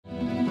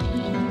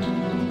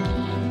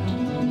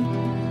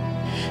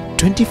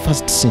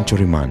21st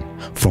century man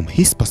from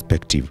his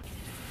perspective.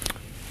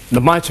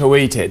 The much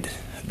awaited,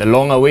 the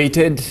long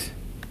awaited,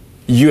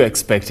 you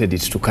expected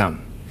it to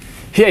come.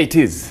 Here it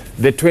is,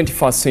 the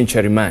 21st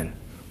century man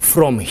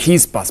from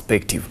his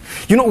perspective.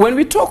 You know, when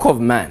we talk of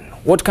man,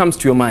 what comes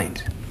to your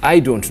mind? I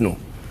don't know.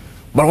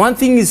 But one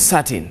thing is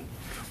certain.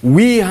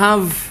 We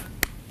have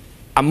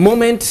a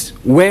moment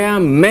where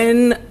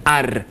men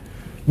are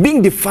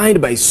being defined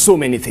by so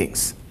many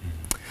things.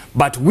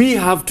 But we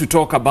have to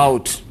talk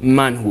about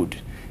manhood.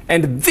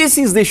 And this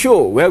is the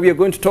show where we are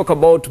going to talk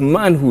about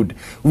manhood.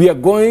 We are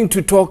going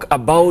to talk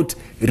about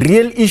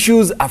real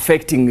issues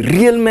affecting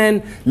real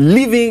men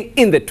living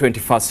in the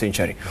 21st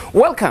century.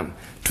 Welcome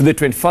to the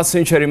 21st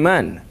century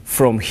man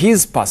from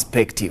his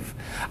perspective.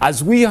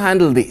 As we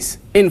handle this,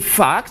 in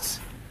fact,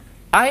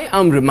 I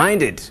am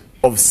reminded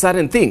of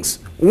certain things.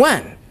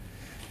 One,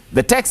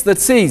 the text that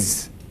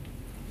says,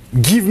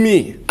 give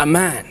me a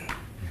man.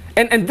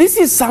 And this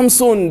is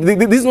Samson,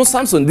 this is not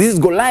Samson, this is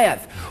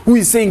Goliath, who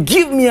is saying,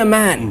 give me a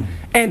man.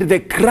 And the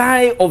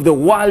cry of the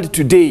world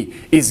today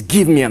is,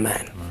 give me a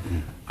man.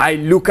 I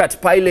look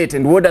at Pilate,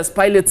 and what does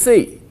Pilate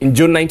say in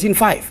John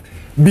 19:5?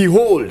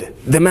 Behold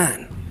the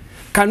man.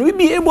 Can we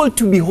be able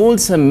to behold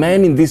some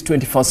man in this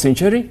 21st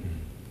century?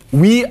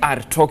 We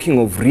are talking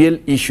of real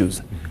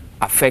issues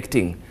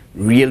affecting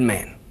real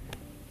men.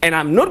 And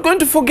I'm not going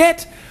to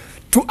forget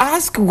to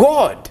ask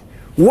God,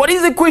 what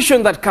is the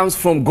question that comes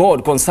from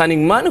God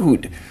concerning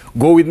manhood?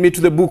 Go with me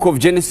to the book of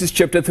Genesis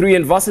chapter 3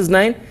 and verses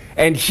 9,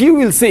 and he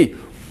will say,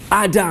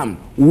 Adam,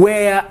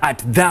 where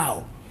art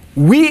thou?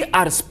 We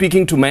are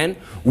speaking to men,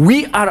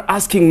 we are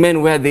asking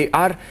men where they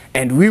are,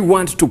 and we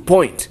want to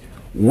point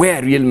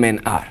where real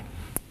men are.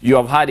 You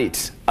have heard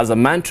it as a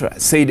mantra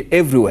said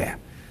everywhere,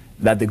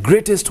 that the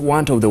greatest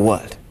want of the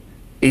world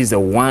is the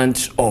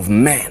want of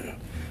men.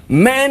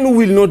 Men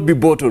will not be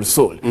bought or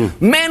sold.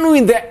 Men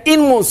in their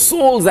inmost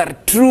souls are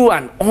true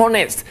and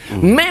honest.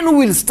 Men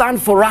will stand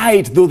for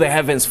right though the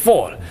heavens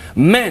fall.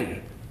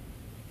 Men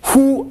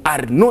who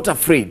are not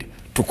afraid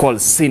to call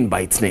sin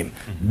by its name.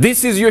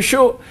 This is your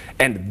show,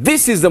 and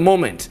this is the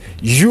moment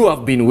you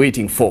have been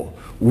waiting for.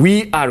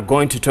 We are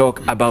going to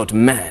talk about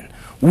man.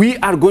 We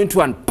are going to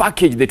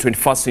unpackage the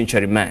 21st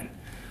century man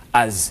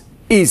as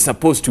is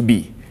supposed to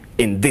be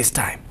in this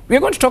time. We are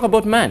going to talk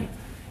about man,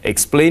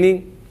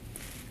 explaining,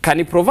 can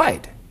he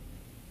provide?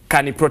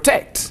 Can he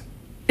protect?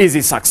 Is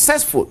he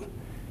successful?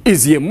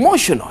 Is he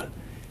emotional?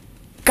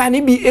 Can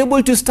he be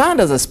able to stand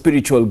as a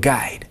spiritual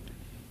guide?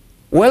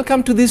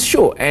 Welcome to this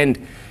show,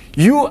 and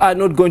you are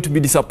not going to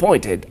be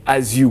disappointed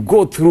as you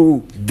go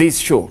through this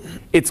show.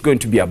 It's going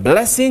to be a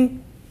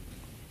blessing.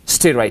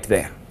 Stay right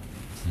there.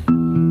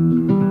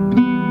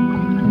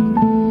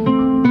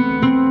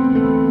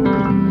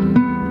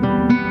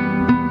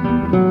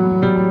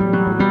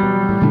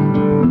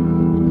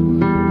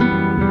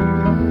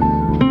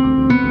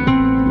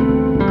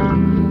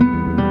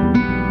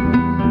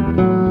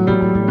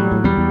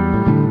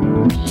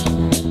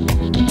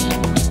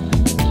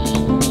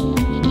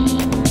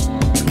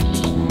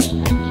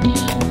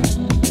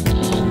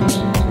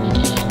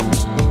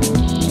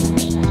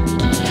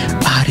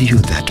 Are you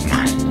that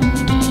man?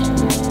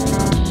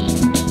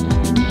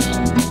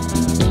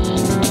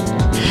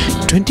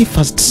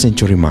 21st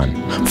century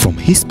man from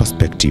his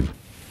perspective.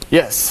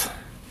 Yes,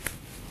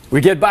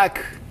 we get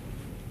back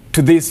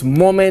to this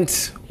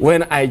moment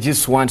when I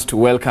just want to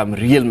welcome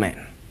real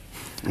men.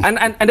 And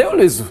I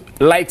always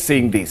like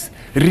saying this.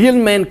 Real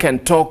men can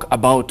talk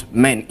about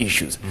men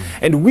issues.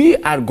 And we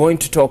are going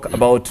to talk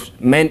about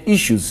men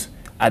issues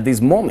at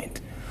this moment.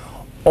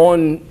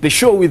 On the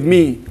show with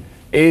me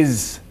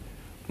is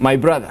my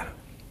brother,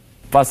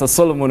 Pastor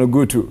Solomon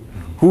Ogutu,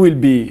 who will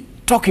be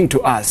talking to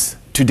us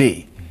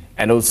today.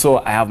 And also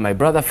I have my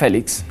brother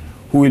Felix,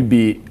 who will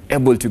be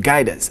able to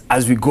guide us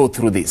as we go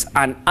through this.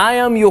 And I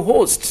am your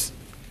host,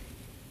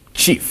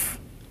 Chief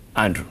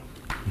Andrew.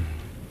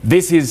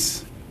 This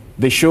is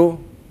the show,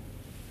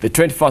 the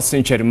 21st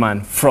century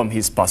man from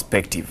his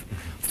perspective.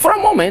 For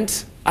a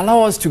moment,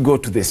 allow us to go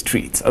to the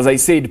streets. As I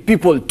said,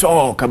 people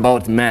talk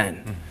about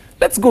man.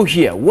 Let's go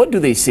here. What do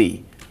they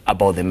say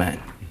about the man?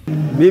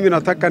 Mimi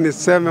nataka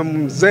niseme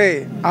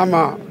mzee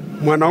ama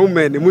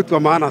mwanaume ni mtu wa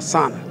maana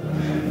sana.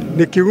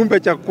 Ni kiumbe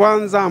cha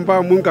kwanza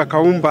ambayo Mungu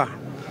akaumba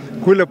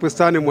kule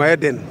bustani mwa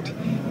Eden.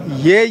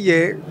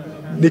 Yeye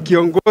ni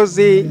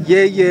kiongozi,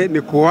 yeye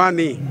ni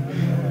kuhani.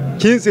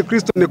 Jinsi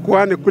Kristo ni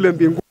kuhani kule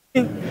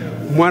mbinguni,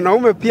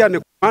 mwanaume pia ni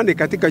kuhani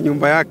katika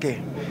nyumba yake.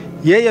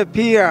 Yeye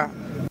pia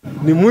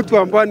ni mtu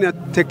ambaye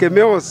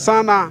anategemewa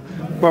sana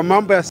kwa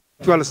mambo ya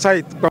spiritual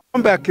side, kwa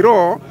mambo ya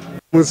kiroho.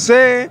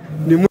 Mzee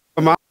ni mtu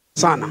wa maana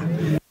sana.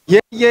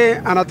 Yeye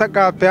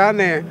anataka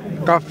apeane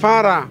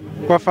kafara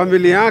kwa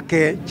familia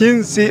yake,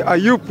 jinsi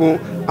Ayubu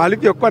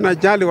alivyokuwa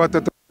anajali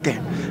watoto wake,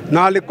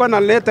 na alikuwa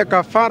analeta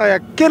kafara ya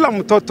kila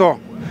mtoto.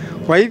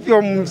 Kwa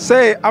hivyo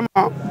mzee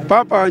ama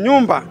baba wa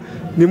nyumba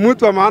ni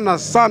mtu wa maana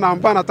sana,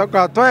 ambaye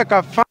anataka atoe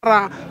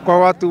kafara kwa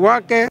watu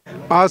wake,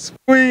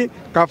 asubuhi,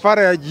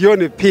 kafara ya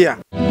jioni pia.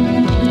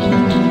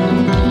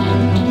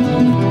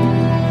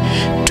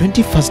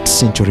 21st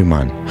century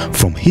man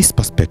from his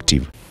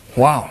perspective.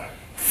 Wow.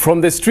 From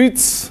the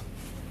streets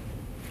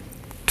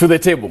to the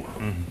table.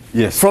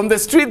 Yes. From the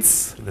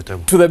streets the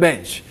table. to the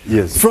bench.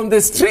 Yes. From the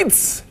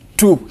streets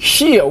to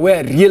here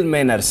where real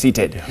men are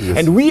seated. Yes.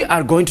 And we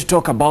are going to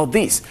talk about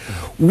this.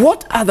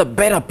 What other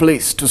better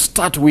place to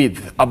start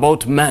with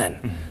about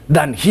man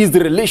than his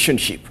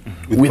relationship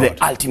with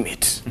the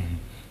ultimate?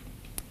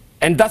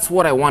 And that's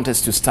what I want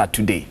us to start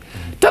today.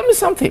 Tell me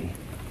something.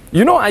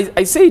 You know,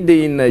 I said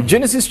in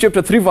Genesis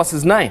chapter 3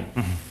 verses 9,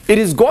 it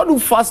is God who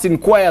first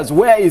inquires,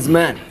 where is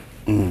man?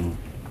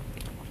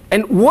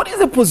 And what is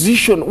the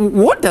position,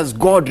 what does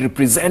God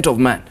represent of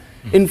man?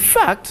 In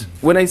fact,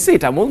 when I say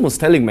it, I'm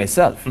almost telling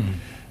myself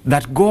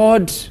that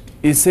God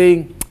is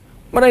saying,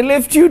 but I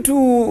left you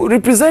to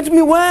represent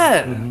me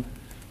well.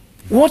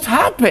 What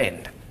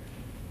happened?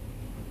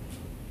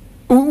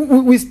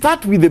 We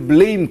start with the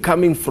blame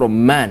coming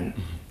from man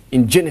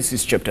in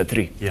Genesis chapter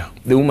 3. Yeah.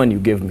 The woman you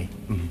gave me.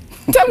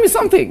 Tell me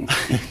something.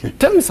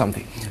 Tell me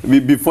something.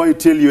 Before I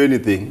tell you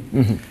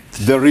anything,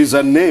 there is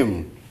a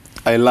name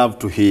I love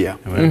to hear.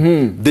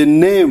 The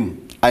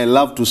name I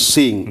love to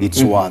sing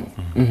its word.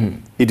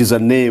 It is a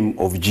name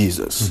of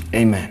Jesus.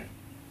 Amen.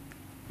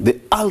 The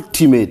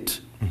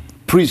ultimate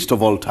priest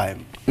of all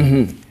time.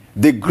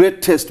 The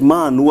greatest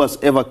man who has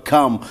ever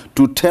come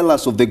to tell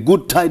us of the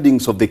good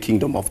tidings of the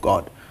kingdom of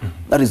God.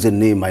 That is the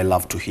name I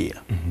love to hear.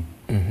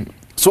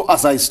 So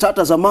as I start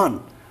as a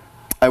man,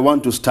 I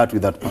want to start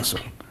with that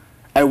person.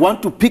 I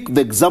want to pick the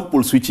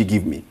examples which he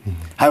gave me.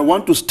 I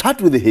want to start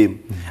with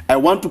him. I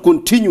want to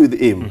continue with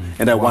him.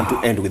 And I want to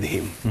end with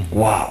him.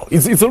 Wow.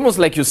 It's almost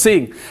like you're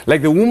saying,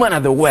 like the woman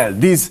at the well.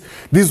 This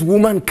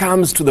woman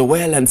comes to the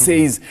well and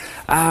says,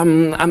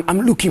 I'm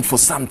looking for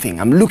something.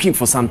 I'm looking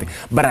for something.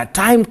 But a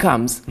time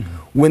comes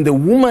when the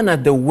woman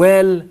at the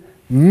well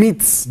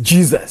meets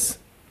Jesus.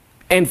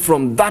 And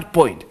from that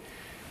point,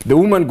 the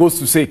woman goes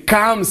to say,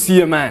 come see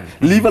a man.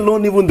 Leave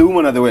alone even the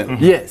woman at the well.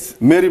 Yes.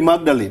 Mary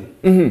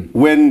Magdalene,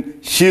 when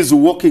she's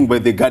walking by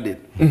the garden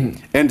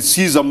and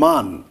sees a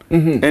man,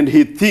 and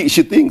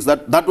she thinks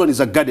that one is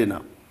a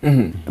gardener.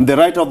 And the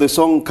writer of the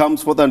song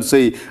comes forth and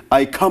say,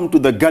 I come to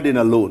the garden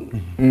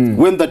alone,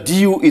 when the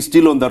dew is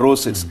still on the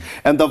roses,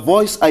 and the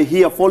voice I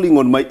hear falling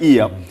on my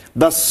ear,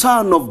 the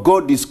Son of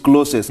God is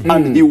closest,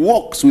 and he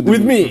walks with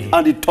me,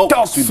 and he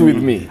talks with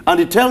me, and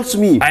he tells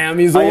me, I am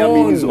his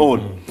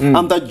own.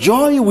 And the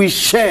joy we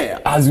share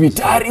as we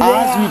tarry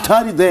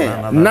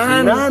there,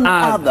 none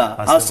other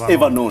has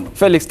ever known.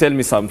 Felix, tell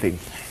me something.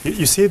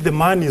 You see, the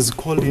man is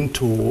called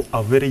into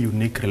a very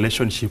unique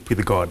relationship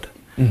with God.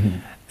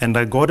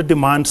 And God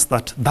demands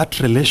that that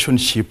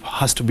relationship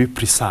has to be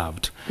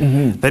preserved.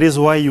 That is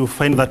why you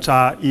find that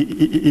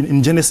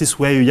in Genesis,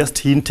 where you just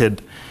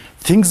hinted,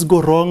 things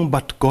go wrong,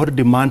 but God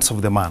demands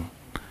of the man.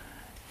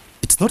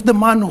 It's not the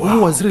man who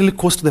was really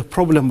caused the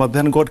problem, but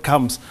then God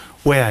comes,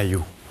 where are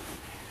you?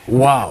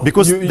 Wow.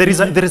 Because there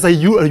is a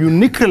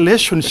unique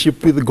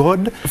relationship with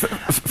God.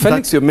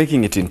 Felix, you're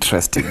making it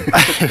interesting.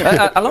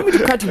 Allow me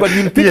to cut you, but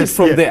you'll pick it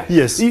from there.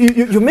 Yes.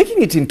 You're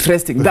making it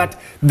interesting that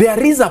there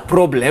is a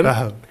problem,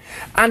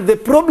 and the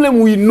problem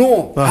we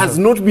know has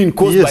not been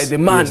caused by the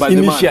man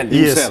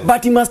initially.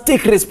 But he must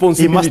take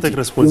responsibility.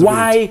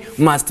 Why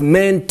must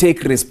men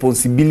take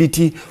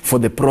responsibility for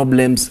the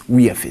problems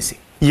we are facing?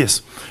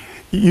 Yes.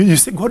 You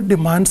see, God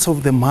demands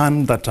of the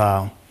man that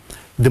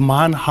the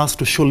man has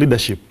to show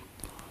leadership.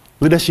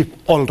 Leadership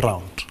all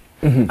round.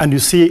 And you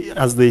see,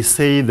 as they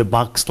say, the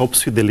buck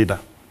stops with the leader.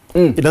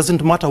 It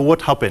doesn't matter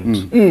what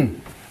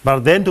happened. But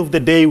at the end of the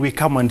day, we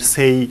come and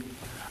say,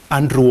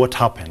 Andrew, what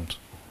happened?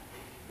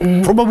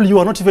 Probably you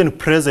are not even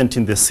present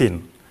in the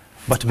scene,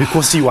 but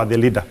because you are the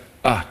leader.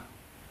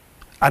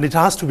 And it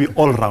has to be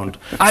all round.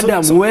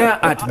 Adam,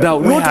 where art thou?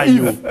 Not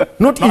Eve.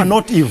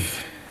 Not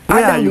Eve.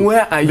 Adam,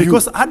 where are you?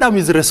 Because Adam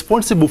is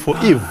responsible for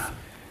Eve.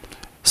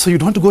 So you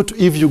don't go to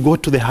Eve, you go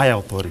to the higher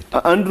authority.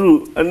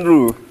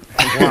 Andrew.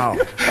 Wow.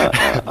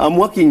 I'm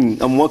working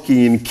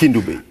in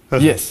Kindu Bay.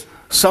 Yes.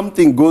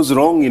 Something goes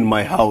wrong in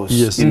my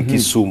house in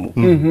Kisumu.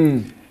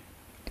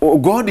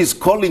 God is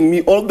calling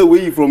me all the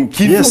way from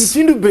Kindu, From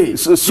Kindu Bay.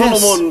 So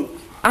Solomon,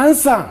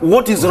 answer.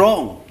 What is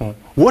wrong?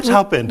 What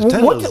happened?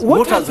 Tell us.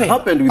 What has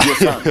happened with your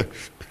son?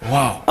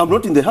 Wow. I'm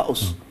not in the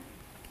house.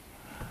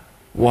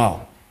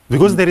 Wow.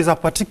 Because there is a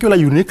particular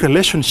unique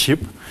relationship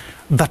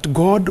that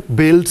God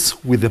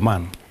builds with the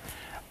man.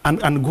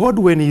 And God,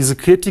 when he's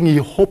creating, he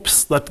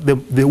hopes that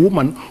the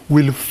woman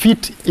will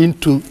fit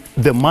into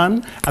the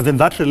man, and then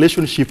that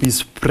relationship is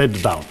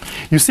spread down.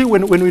 You see,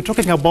 when we're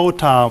talking about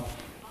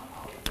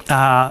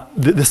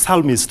the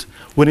psalmist,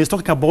 when he's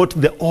talking about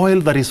the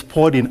oil that is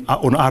poured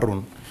on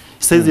Aaron,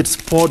 he says it's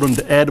poured on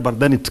the head, but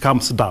then it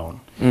comes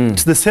down.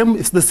 It's the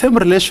same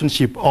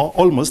relationship,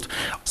 almost,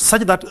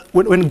 such that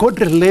when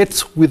God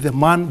relates with the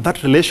man,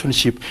 that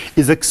relationship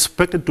is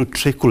expected to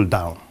trickle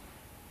down.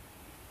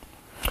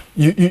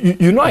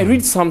 You know, I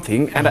read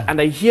something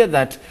and I hear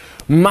that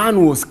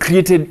man was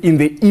created in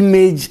the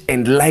image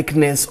and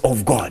likeness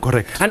of God.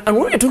 Correct. And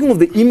when we're talking of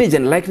the image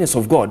and likeness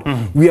of God,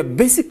 we are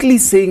basically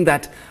saying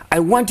that I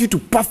want you to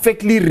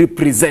perfectly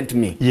represent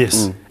me.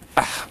 Yes.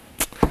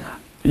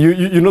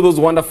 You know those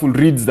wonderful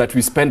reads that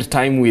we spend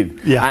time with?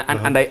 Yeah.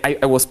 And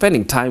I was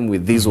spending time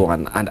with this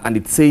one, and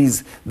it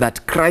says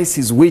that Christ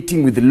is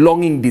waiting with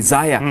longing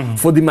desire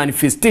for the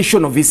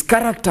manifestation of his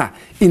character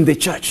in the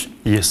church.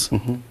 Yes.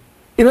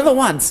 In other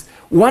words,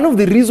 one of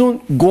the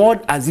reasons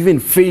God has even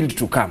failed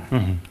to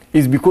come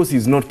is because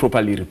he's not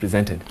properly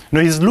represented.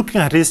 No, he's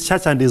looking at his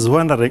church and he's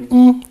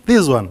wondering,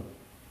 this one,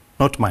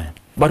 not mine.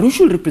 But who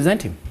should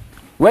represent him?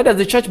 Where does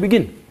the church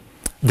begin?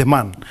 The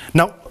man.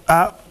 Now,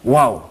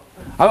 Wow.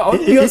 I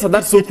want you to answer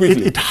that so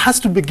quickly. It has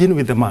to begin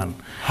with the man.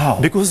 How?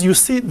 Because you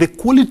see, the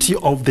quality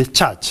of the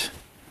church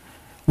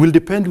will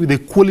depend with the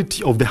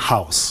quality of the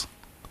house.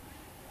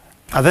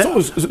 Are there- So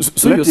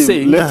Let you're him-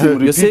 saying, let him you're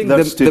repeat saying that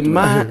the statement.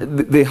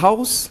 man, the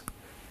house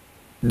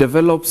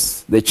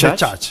develops the church,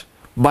 church.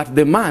 but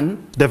the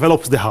man,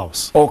 develops the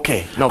house.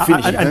 okay, now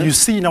finish it. And you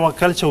see, in our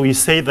culture, we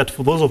say that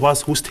for those of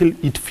us who still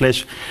eat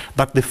flesh,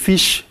 that the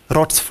fish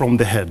rots from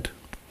the head.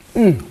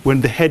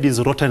 When the head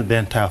is rotten, the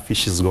entire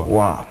fish is gone.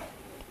 Wow.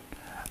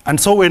 And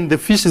so when the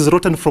fish is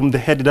rotten from the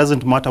head, it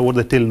doesn't matter what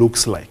the tail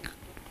looks like.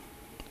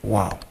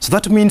 Wow. So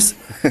that means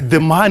the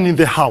man in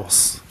the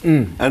house,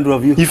 Andrew,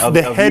 have you, If have,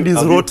 the have head you, is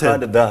have rotten- you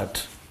heard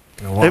that?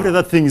 every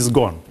other thing is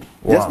gone.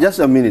 Wow. Just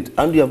a minute.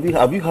 Andrew,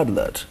 have you heard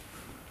that?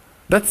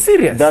 That's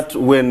serious. That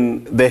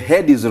when the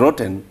head is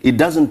rotten, it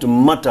doesn't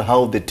matter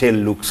how the tail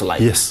looks like.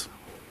 Yes.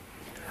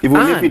 Even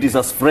if And- it is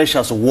as fresh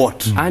as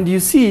what. And you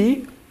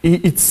see,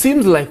 it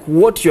seems like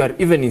what you are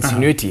even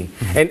insinuating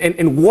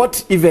and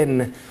what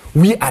even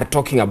we are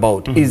talking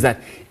about is that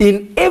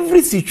in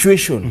every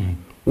situation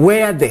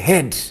where the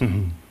head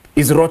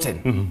is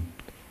rotten,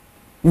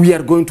 we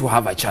are going to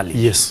have a challenge.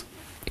 Yes.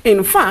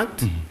 In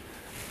fact,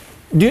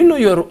 do you know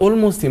you're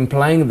almost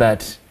implying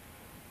that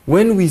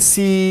when we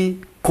see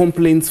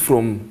complaints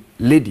from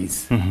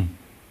ladies,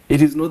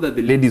 it is not that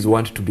the ladies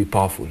want to be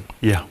powerful.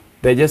 Yeah.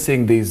 They're just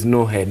saying there is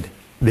no head.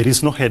 There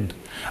is no head.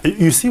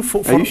 You see,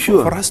 Are you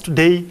sure? for us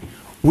today,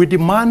 we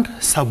demand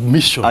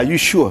submission. Are you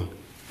sure?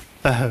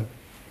 I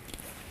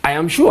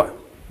am sure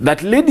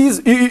that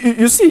ladies,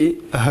 you see,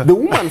 the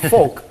woman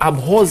folk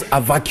abhors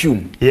a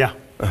vacuum. Yeah.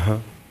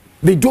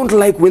 They don't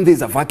like when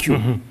there's a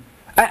vacuum.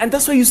 And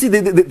that's why you see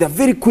they're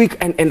very quick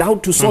and how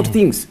to sort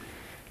things.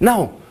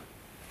 Now,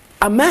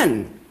 a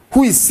man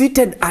who is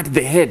seated at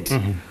the head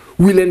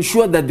will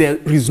ensure that there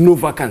is no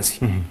vacancy.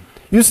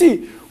 You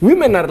see,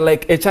 women are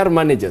like HR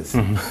managers.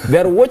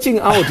 They're watching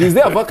out, is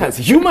there a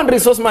vacancy? Human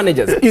resource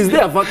managers, is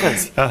there a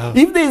vacancy?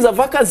 If there is a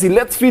vacancy,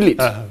 let's fill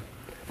it.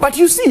 But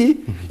you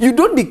see, you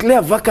don't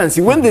declare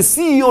vacancy when the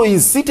CEO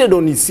is seated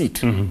on his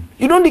seat.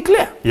 You don't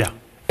declare. Yeah.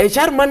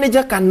 HR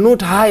manager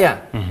cannot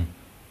hire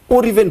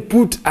or even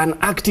put an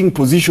acting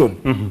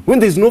position when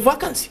there's no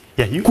vacancy.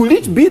 Yeah, you- Could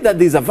it be that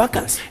there's a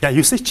vacancy? Yeah,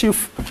 you see,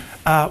 Chief,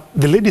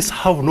 the ladies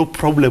have no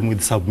problem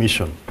with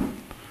submission.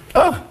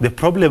 The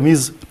problem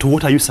is, to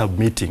what are you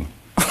submitting?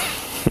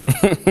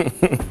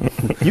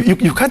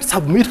 you can't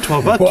submit to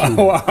a vacuum.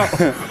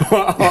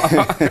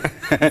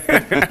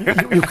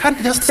 You can't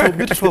just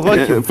submit to a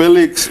vacuum.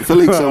 Felix,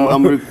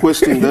 I'm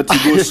requesting that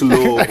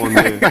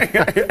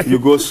you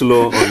go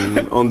slow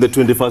on the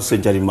 21st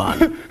century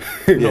man.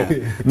 Yeah.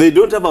 They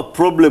don't have a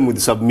problem with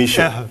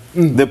submission.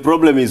 The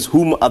problem is,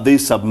 whom are they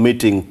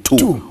submitting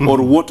to?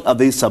 Or what are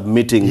they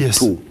submitting Yes.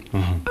 to?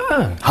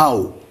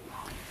 How?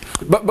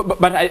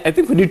 But I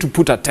think we need to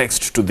put a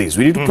text to this.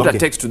 We need to put a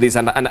text to this,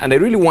 and I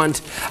really want.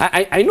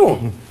 I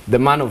know the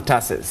man of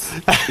Tarsus,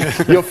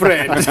 your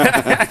friend,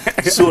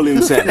 Saul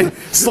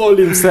himself. Saul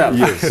himself.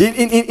 Yes.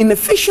 In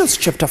Ephesians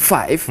chapter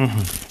 5,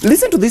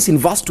 listen to this in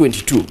verse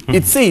 22.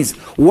 It says,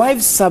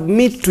 "Wives,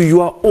 submit to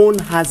your own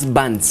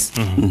husbands."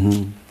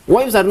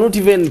 Wives are not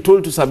even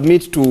told to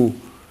submit to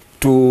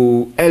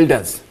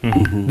elders.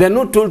 They're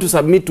not told to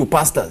submit to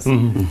pastors.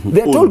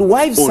 They're told,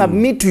 wives,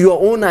 submit to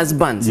your own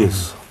husbands.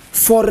 Yes.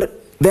 For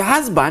the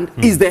husband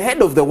is the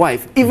head of the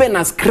wife, even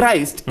as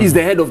Christ is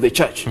the head of the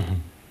church.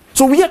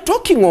 So we are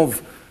talking of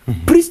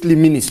priestly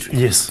ministry.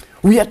 Yes.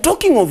 We are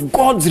talking of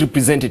God's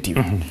representative.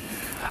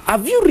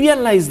 Have you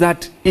realized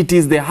that it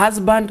is the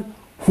husband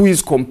who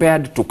is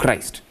compared to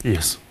Christ?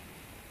 Yes.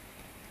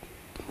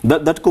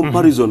 That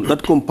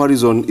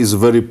comparison is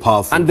very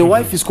powerful. And the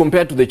wife is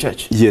compared to the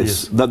church?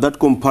 Yes, that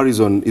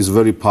comparison is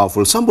very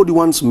powerful. Somebody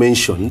once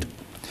mentioned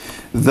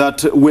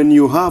that when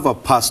you have a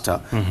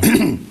pastor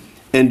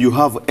and you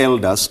have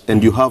elders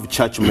and you have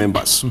church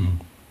members,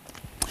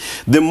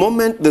 the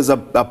moment there's a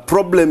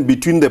problem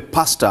between the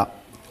pastor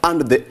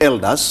and the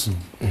elders,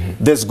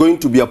 there's going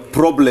to be a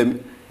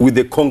problem with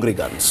the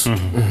congregants,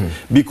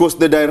 because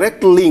the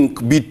direct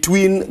link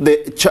between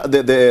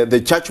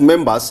the church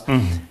members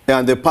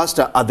and the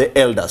pastor are the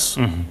elders.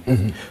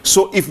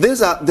 So if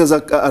there's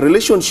a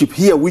relationship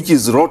here which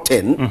is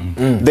rotten,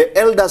 the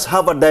elders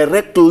have a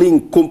direct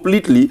link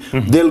completely.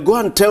 They'll go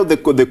and tell the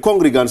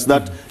congregants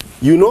that,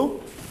 you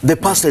know, the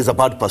pastor is a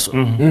bad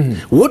person.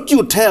 What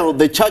you tell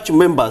the church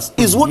members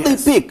is what they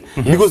pick,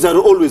 because they're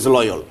always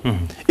loyal.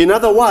 In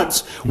other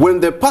words,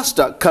 when the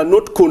pastor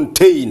cannot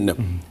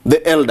contain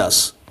the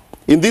elders,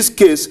 in this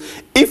case,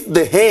 if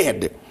the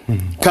head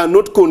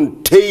cannot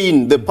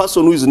contain the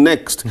person who is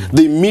next,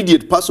 the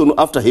immediate person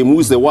after him, who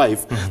is the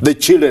wife, the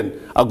children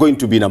are going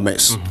to be in a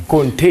mess.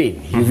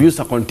 Contain. You've used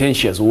a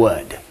contentious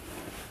word.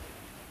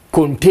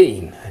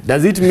 Contain.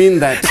 Does it mean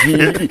that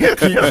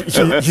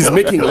he's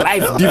making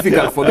life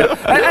difficult for them?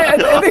 I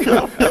think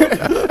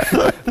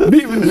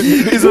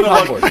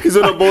it's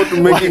not about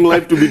making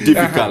life to be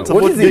difficult.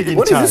 What is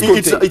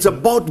it? It's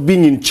about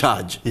being in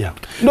charge. Yeah.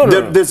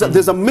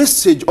 There's a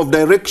message of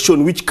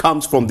direction which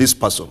comes from this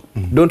person.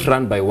 Don't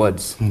run by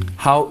words.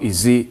 How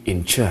is he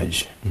in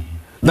charge?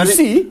 That You is-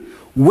 see,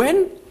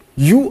 when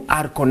you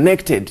are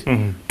connected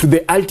to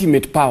the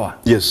ultimate power,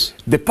 Yes,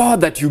 the power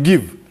that you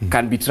give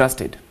can be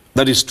trusted.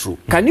 that is true.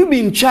 Can you be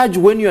in charge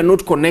when you are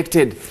not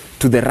connected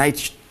to the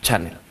right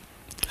channel?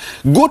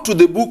 Go to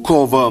the book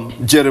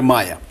of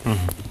Jeremiah.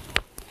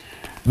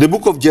 The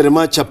book of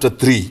Jeremiah chapter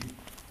 3,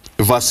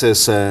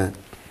 verses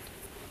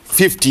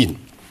 15.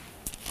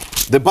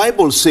 The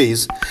Bible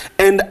says,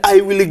 and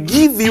I will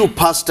give you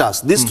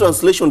pastors. This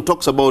translation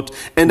talks about,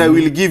 and I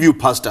will give you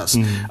pastors.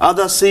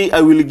 Others say,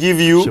 I will give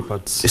you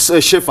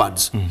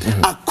shepherds.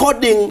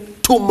 According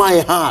to my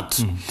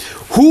heart,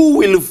 who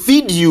will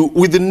feed you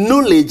with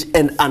knowledge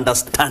and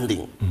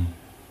understanding.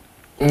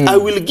 I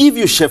will give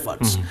you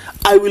shepherds.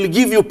 I will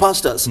give you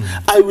pastors.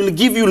 I will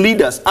give you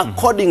leaders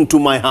according to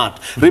my heart.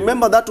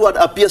 Remember that word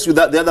appears with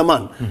the other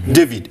man,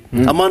 David,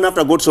 a man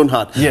after God's own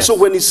heart. Yes. So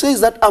when he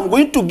says that I'm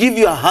going to give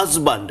you a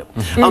husband,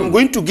 I'm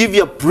going to give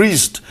you a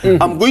priest,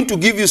 I'm going to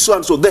give you so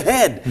and so, the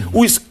head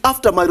who is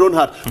after my own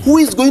heart, who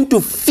is going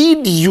to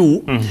feed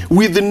you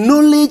with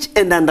knowledge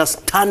and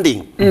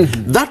understanding.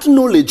 That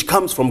knowledge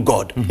comes from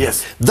God.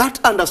 Yes. That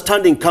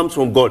understanding comes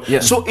from God.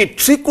 Yes. So it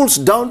trickles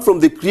down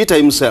from the Creator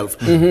himself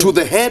to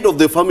the head of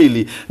the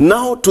family,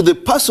 now to the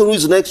person who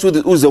is next,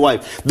 who is the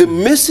wife. The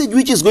message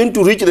which is going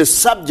to reach the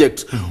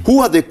subjects, who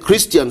are the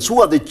Christians, who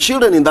are the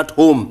children in that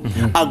home,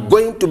 are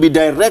going to be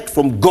direct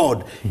from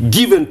God,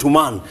 given to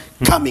man,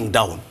 coming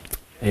down.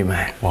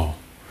 Amen. Wow.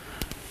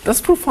 That's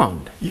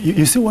profound.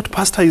 You see what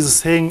Pastor is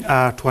saying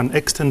to an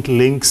extent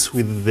links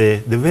with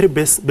the very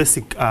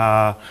basic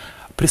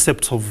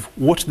precepts of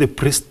what the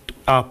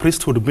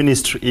priesthood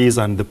ministry is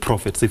and the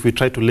prophets, if we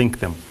try to link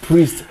them.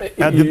 Priest,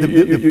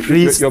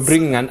 you're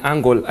bringing an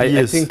angle. I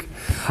Yes. think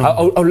I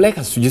would like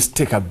us to just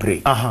take a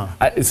break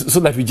so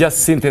that we just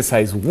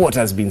synthesize what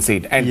has been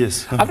said. And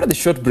Yes. after the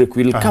short break,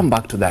 we'll come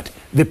back to that.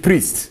 The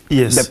priest,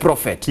 Yes. the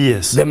prophet,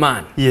 Yes. the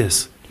man.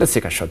 Yes. Let's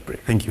take a short break.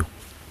 Thank you.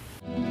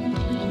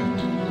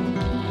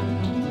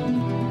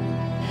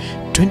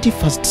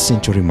 21st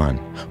century man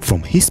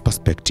from his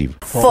perspective.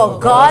 For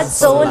God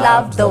so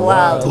loved the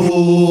world.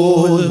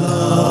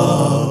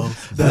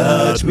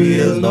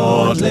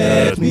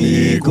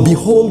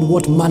 Behold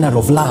what manner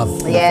of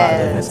love.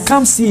 Yes.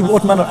 Come see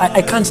what manner.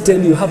 I can't tell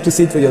you. You have to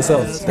see it for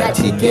yourselves. That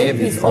he gave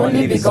his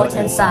only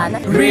begotten Son.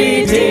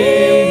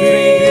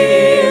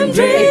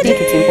 I think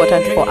it's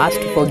important for us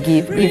to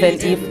forgive, even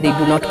if they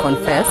do not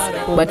confess.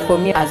 But for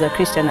me, as a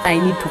Christian, I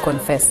need to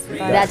confess.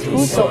 That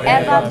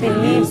whosoever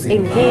believes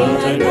in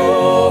him.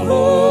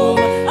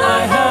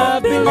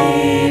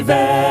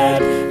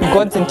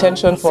 God's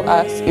intention for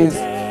us is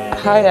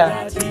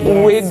higher,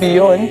 way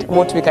beyond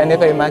what we can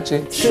ever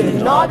imagine. Should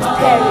not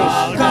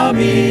perish.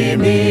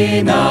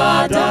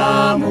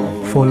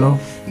 Follow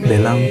the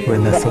lamb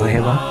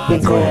whithersoever he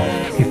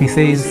goeth. If he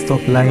says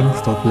stop lying,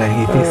 stop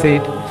lying. If he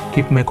said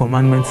keep my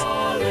commandments,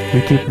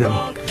 we keep them.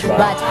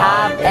 But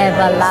have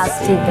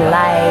everlasting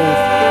life.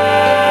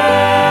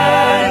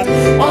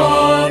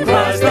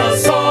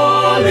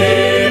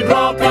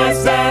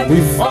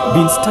 We've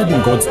been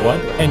studying God's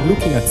word and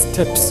looking at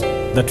steps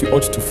that we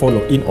ought to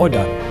follow in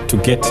order to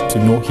get to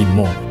know him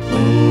more.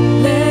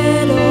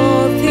 Let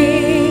all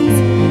things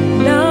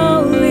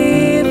now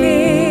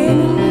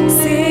living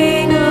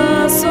sing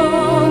a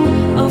song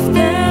of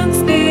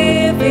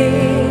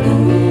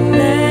thanksgiving.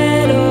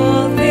 Let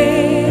all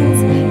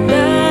things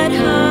that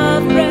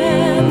have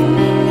breath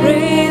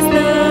praise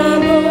the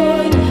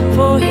Lord,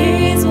 for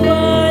his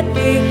word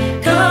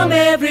come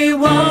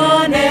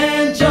everyone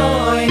and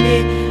join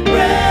in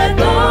breath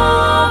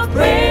of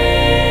praise.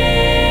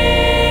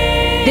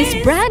 This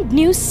brand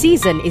new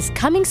season is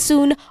coming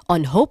soon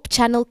on Hope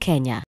Channel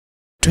Kenya.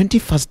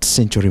 21st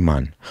century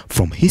man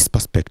from his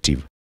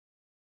perspective.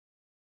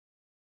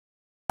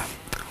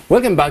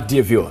 Welcome back,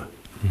 dear viewer,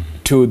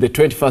 to the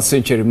 21st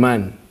century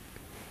man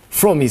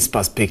from his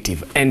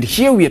perspective. And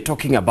here we are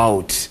talking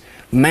about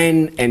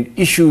men and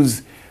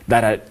issues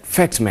that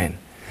affect men.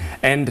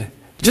 And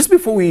just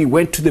before we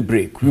went to the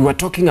break, we were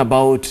talking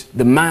about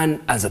the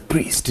man as a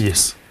priest.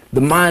 Yes.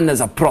 The man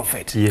as a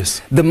prophet.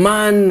 Yes. The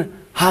man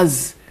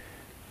has,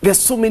 there's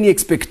so many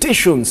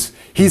expectations.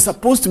 He's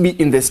supposed to be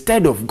in the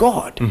stead of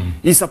God.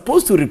 He's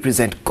supposed to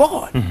represent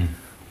God.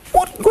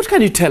 What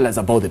can you tell us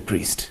about the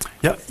priest?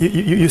 Yeah,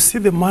 you see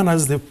the man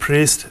as the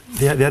priest.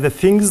 There are the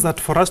things that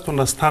for us to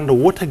understand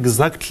what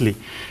exactly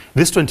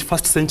this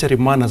 21st century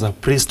man as a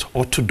priest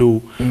ought to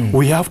do,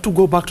 we have to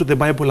go back to the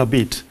Bible a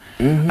bit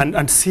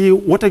and see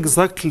what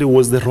exactly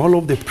was the role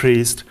of the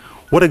priest,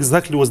 what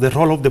exactly was the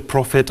role of the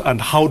prophet and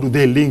how do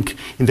they link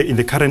in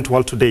the current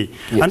world today.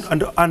 Yes.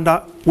 And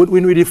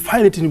when we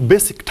define it in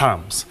basic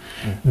terms,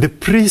 the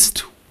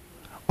priest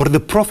or the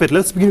prophet,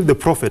 let's begin with the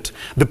prophet.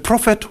 The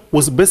prophet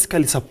was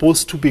basically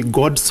supposed to be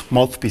God's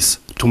mouthpiece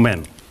to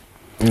men.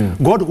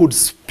 God would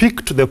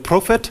speak to the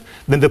prophet,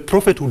 then the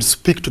prophet would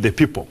speak to the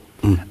people.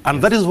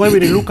 And that is why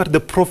when you look at the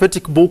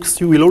prophetic books,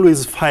 you will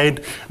always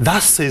find,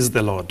 thus says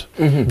the Lord.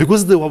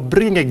 Because they were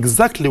bringing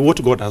exactly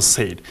what God has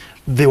said.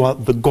 They were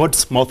the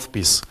God's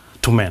mouthpiece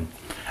to men.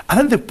 And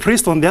then the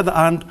priest, on the other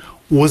hand,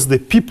 was the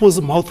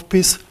people's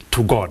mouthpiece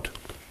to God.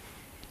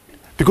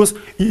 Because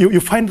you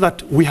find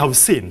that we have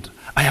sinned.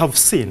 I have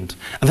sinned.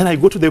 And then I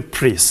go to the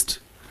priest.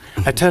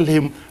 I tell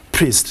him,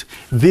 priest,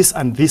 this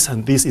and this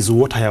and this is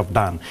what I have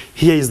done.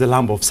 Here is the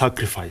lamb of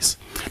sacrifice.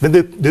 Then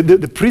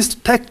the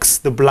priest takes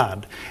the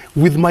blood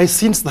with my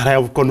sins that I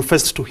have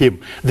confessed to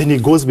him. Then he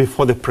goes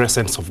before the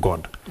presence of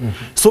God.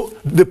 So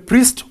the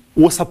priest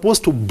was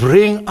supposed to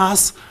bring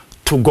us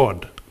to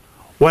God,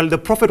 while the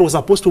prophet was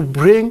supposed to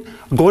bring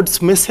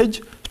God's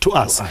message to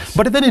us.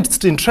 But then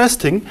it's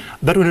interesting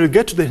that when we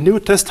get to the New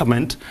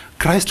Testament,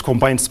 Christ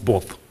combines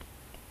both.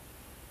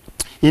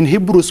 In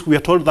Hebrews, we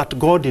are told that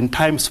God in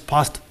times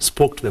past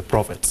spoke to the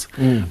prophets.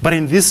 But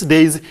in these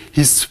days,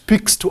 he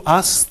speaks to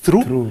us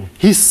through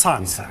his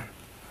Son.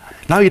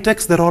 Now he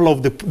takes the role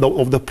of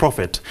the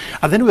prophet.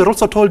 And then we are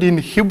also told in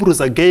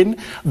Hebrews again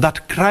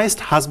that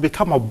Christ has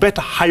become a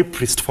better high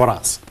priest for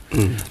us.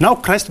 Now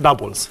Christ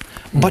doubles.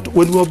 But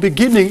when we were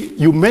beginning,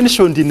 you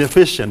mentioned in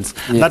Ephesians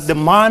that the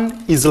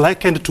man is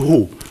likened to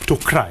who? To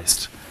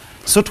Christ.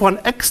 So to an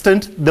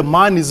extent, the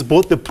man is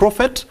both the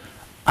prophet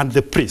and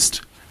the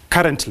priest,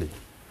 currently.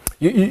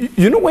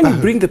 You know, when you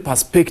bring the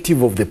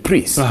perspective of the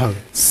priest,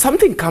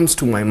 something comes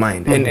to my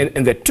mind.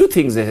 And there are two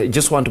things that I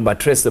just want to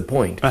buttress the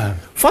point.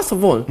 First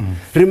of all,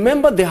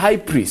 remember the high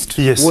priest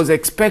was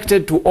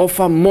expected to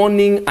offer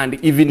morning and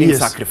evening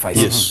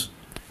sacrifices.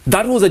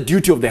 That was a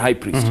duty of the high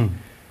priest.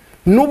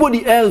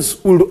 Nobody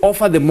else would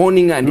offer the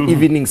morning and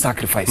evening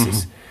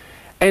sacrifices.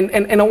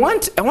 And I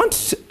want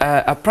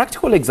a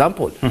practical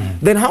example.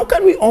 Then how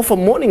can we offer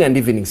morning and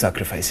evening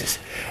sacrifices?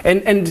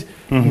 And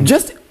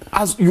just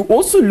as you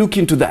also look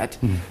into that,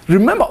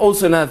 remember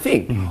also another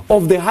thing.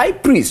 Of the high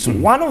priest,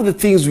 one of the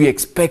things we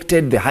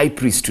expected the high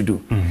priest to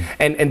do,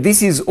 and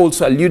this is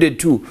also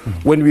alluded to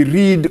when we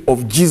read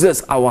of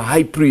Jesus, our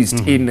high priest,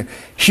 in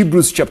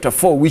Hebrews chapter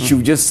 4, which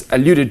you've just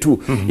alluded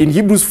to. In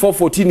Hebrews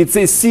 4:14, it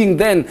says, seeing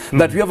then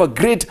that we have a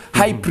great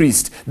high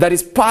priest that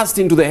is passed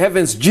into the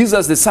heavens,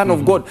 Jesus, the Son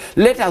of God,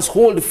 let us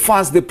hold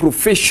fast the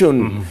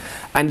profession.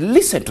 And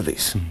listen to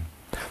this.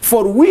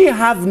 For we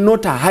have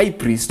not a high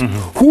priest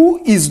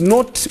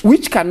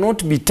which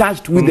cannot be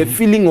touched with the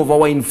feeling of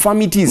our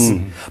infirmities,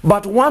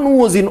 but one who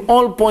was in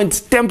all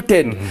points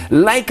tempted,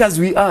 like as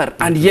we are,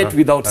 and yet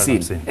without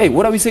sin. Hey,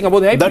 what are we saying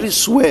about the high priest? That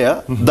is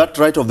where that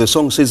right of the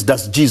song says,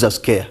 does Jesus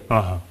care?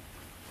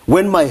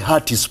 When my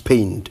heart is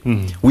pained,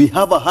 we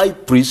have a high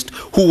priest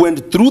who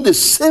went through the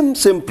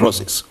same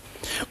process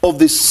of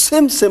the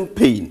same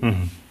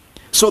pain.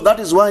 So that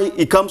is why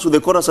he comes to the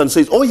chorus and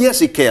says, oh yes,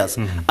 he cares.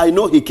 I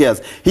know he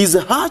cares. His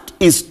heart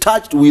is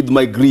touched with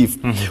my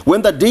grief.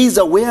 When the days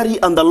are weary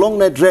and the long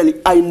night dreary,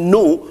 I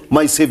know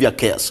my Savior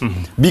cares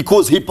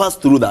because he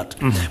passed through that.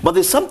 But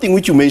there's something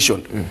which you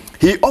mentioned.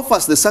 He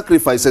offers the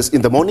sacrifices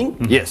in the morning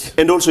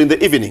and also in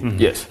the evening.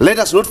 Let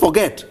us not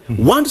forget,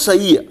 once a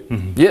year,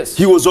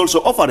 he was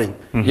also offering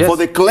for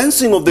the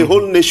cleansing of the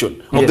whole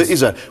nation of the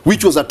Israel,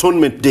 which was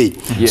Atonement Day.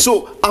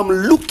 So I'm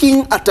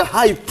looking at a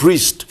high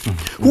priest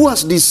who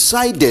has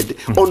decided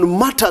on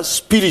matters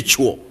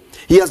spiritual.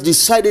 He has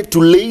decided to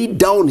lay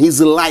down his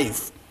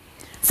life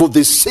for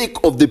the sake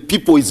of the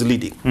people he's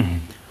leading.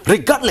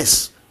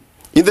 Regardless,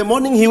 in the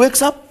morning he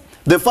wakes up,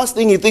 the first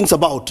thing he thinks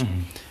about,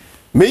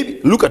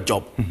 maybe look at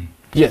Job.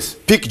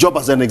 Pick Job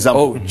as an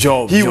example.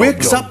 He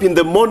wakes up in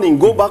the morning,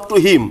 go back to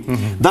him.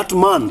 That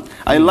man,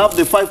 I love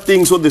the 5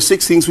 things or the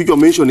 6 things which are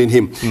mentioned in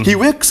him. He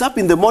wakes up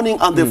in the morning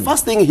and the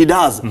first thing he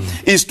does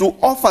is to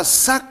offer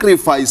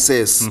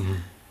sacrifices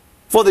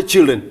for the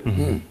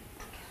children.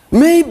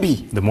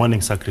 Maybe the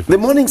morning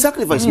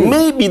sacrifice.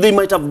 Maybe they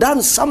might have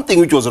done something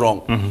which was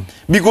wrong.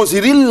 Because he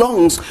really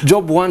longs.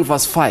 Job 1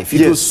 verse 5.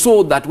 It was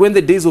so that when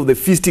the days of the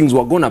feastings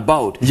were gone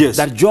about,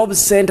 that Job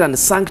sent and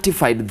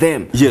sanctified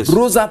them,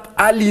 rose up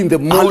early in the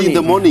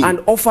morning,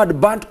 and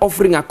offered burnt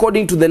offering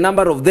according to the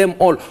number of them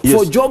all.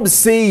 For Job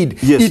said,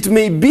 it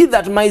may be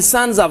that my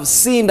sons have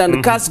sinned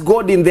and cursed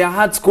God in their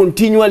hearts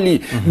continually.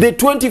 The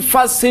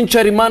 21st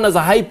century man as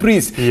a high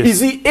priest, is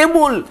he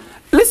able...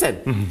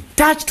 Listen,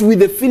 touched with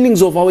the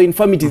feelings of our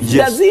infirmities.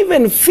 Does he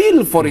even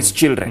feel for his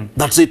children?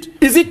 That's it.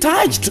 Is he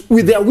touched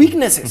with their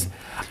weaknesses?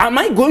 Am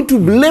I going to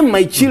blame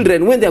my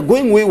children when they're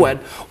going wayward,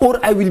 or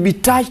I will be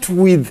touched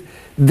with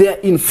their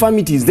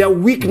infirmities, their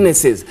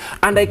weaknesses,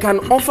 and I can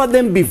offer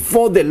them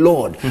before the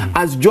Lord?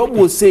 As Job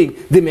was saying,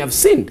 they may have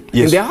sinned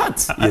in their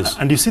hearts.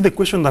 And you see the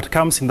question that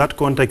comes in that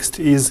context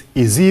is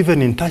he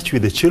even in touch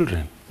with the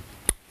children?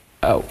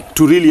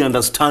 To really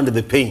understand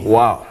the pain.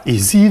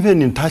 Is he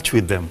even in touch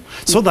with them?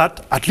 So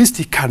that at least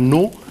he can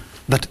know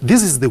that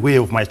this is the way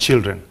of my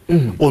children.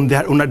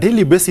 On a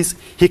daily basis,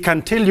 he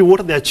can tell you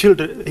what their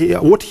children,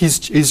 what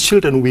his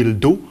children will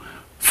do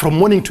from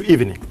morning to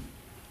evening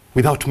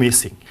without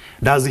missing.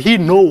 Does he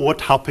know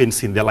what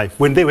happens in their life?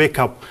 When they wake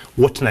up,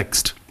 what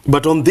next?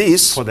 But on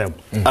this, for them.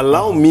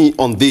 Allow me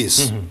on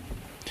this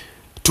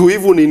to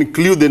even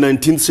include the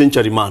 19th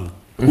century man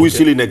who is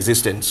still in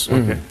existence.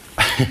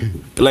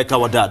 Like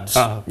our dads.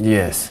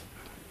 Yes.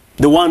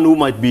 The one who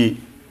might be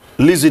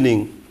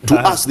listening to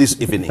us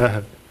this evening.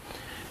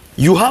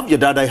 You have your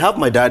dad, I have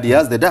my dad, he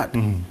has the dad.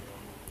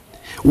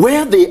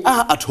 Where they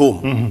are at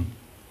home,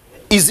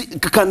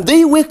 can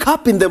they wake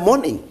up in the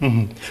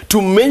morning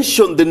to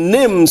mention the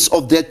names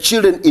of their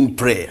children in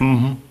prayer?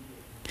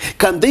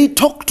 Can they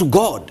talk to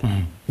God?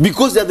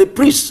 Because they are the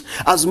priests.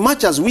 As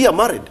much as we are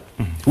married,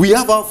 we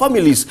have our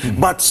families,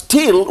 but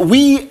still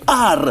we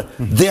are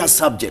their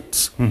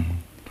subjects.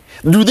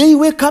 Do they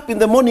wake up in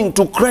the morning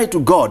to cry to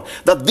God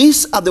that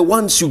these are the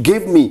ones you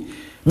gave me?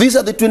 These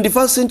are the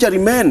 21st century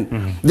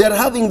men. They are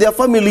having their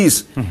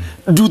families.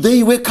 Do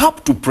they wake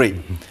up to pray?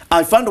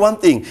 I found one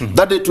thing,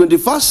 that the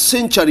 21st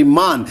century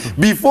man,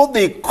 before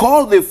they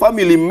call the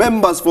family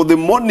members for the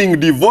morning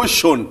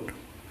devotion,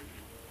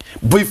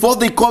 before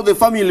they call the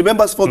family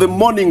members for the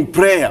morning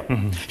prayer,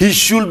 he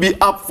should be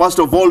up first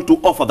of all to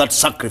offer that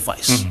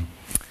sacrifice.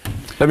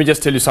 Let me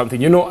just tell you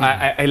something. You know,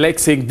 I like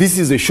saying this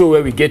is a show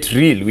where we get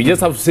real. We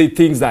just have to say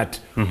things that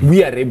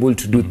we are able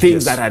to do,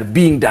 things that are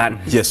being done,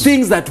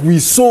 things that we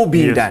saw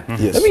being done.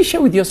 Let me share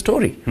with you a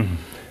story.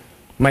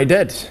 My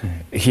dad,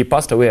 he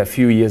passed away a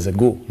few years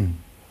ago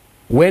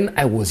when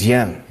I was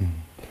young.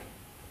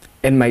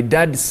 And my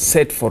dad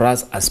set for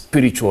us a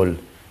spiritual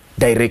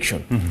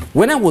direction.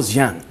 When I was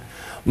young,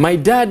 my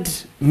dad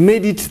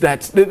made it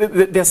that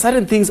there are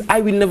certain things I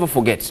will never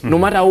forget, no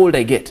matter how old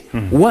I get.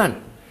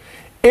 One,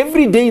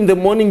 every day in the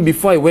morning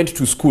before I went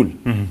to school,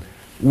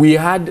 we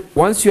had,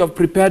 once you have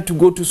prepared to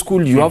go to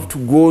school, you have to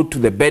go to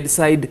the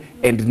bedside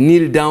and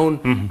kneel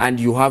down, and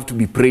you have to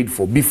be prayed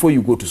for before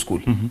you go to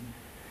school.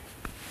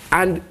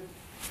 And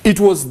it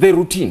was the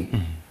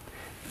routine.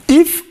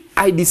 If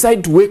I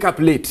decide to wake up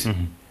late,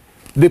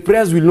 the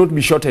prayers will not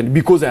be shortened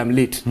because I am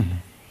late.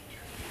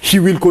 He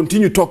will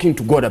continue talking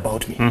to God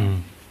about me.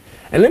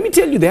 And let me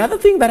tell you, the other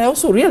thing that I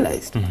also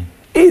realized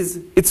is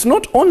it's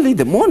not only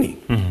the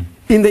morning.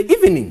 In the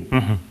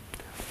evening,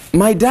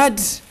 my dad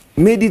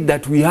made it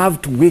that we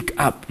have to wake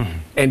up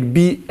and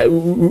be,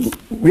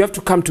 we have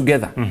to come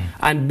together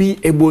and be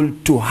able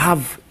to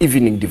have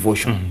evening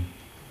devotion.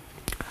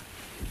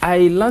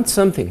 I learned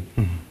something,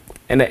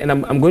 and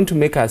I'm going to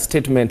make a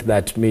statement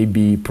that may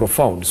be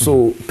profound,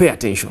 so pay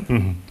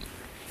attention.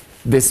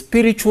 The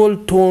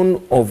spiritual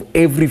tone of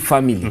every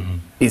family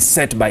is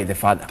set by the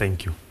father.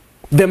 Thank you.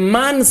 The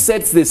man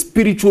sets the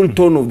spiritual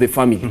tone of the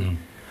family.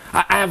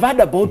 I have heard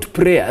about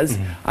prayers,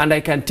 and I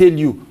can tell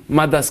you,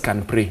 mothers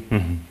can pray.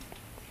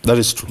 That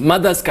is true.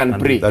 Mothers can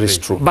pray. That is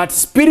true. But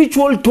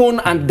spiritual tone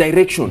and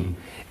direction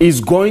is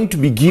going to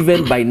be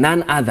given by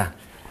none other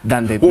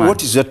than the man.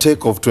 What is your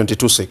take of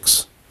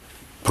 22:6?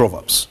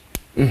 Proverbs.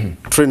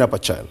 Train up a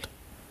child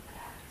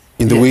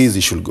in the ways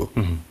he should go.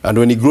 And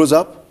when he grows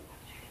up,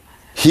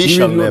 he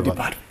shall never,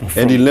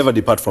 and he'll never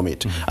depart from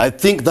it. I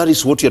think that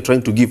is what you're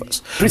trying to give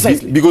us.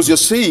 Precisely. Because you're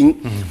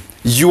saying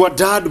your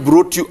dad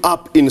brought you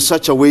up in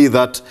such a way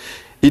that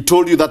he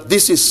told you that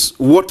this is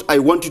what I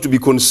want you to be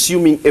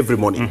consuming every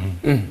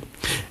morning.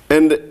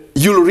 And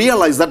you'll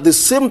realize that the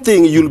same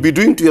thing you'll be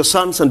doing to your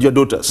sons and your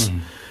daughters.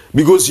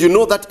 Because you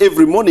know that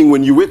every morning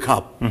when you wake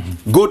up,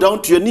 go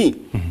down to your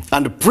knee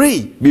and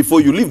pray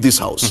before you leave this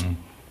house.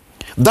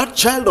 That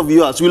child of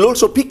yours will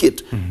also pick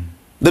it.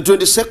 The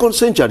 22nd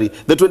century,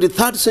 the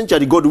 23rd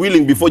century, God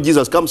willing, before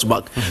Jesus comes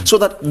back. So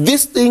that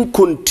this thing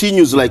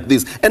continues like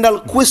this. And I'll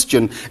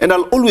question, and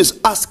I'll always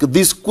ask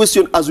this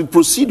question as we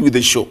proceed with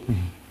the show.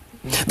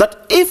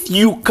 That if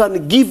you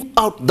can give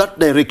out that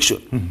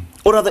direction,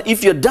 or rather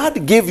if your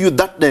dad gave you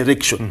that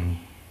direction,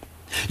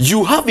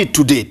 you have it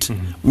to date,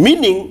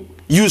 meaning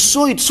you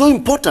saw it so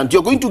important,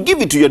 you're going to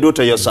give it to your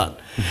daughter, your son.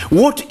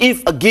 What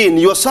if, again,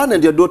 your son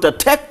and your daughter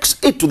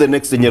takes it to the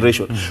next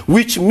generation?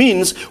 Which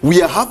means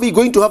we are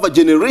going to have a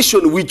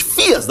generation which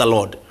fears the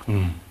Lord.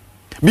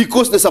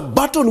 Because there's a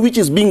baton which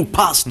is being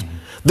passed,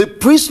 the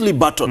priestly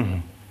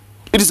baton.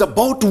 It is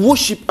about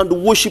worship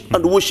and worship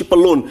and worship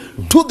alone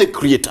to the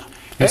Creator.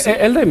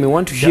 Elder, I may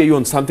want to hear you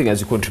on something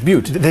as you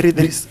contribute.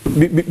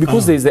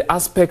 Because there is the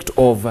aspect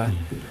of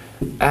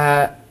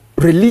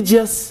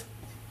religious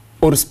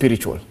or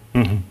spiritual.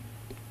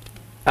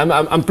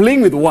 I'm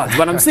playing with words,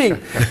 but I'm saying,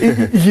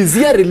 is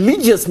he a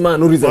religious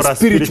man or is a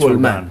spiritual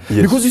man?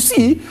 Yes. Because you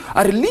see,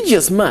 a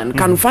religious man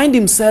can find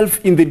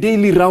himself in the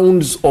daily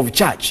rounds of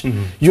church.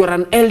 You are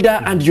an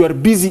elder and you are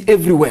busy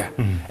everywhere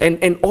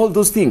and all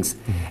those things.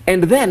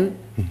 And then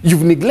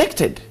you've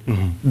neglected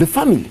the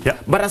family.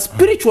 But a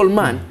spiritual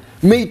man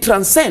may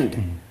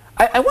transcend.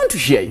 I want to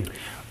hear you.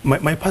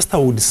 My pastor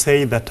would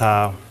say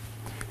that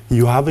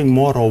you're having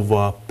more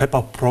of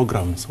paper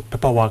programs,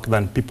 paperwork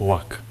than people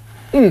work.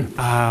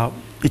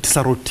 It's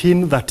a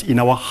routine that in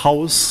our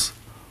house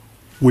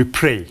we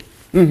pray.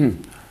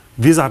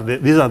 These are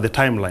the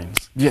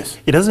timelines. Yes.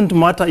 It doesn't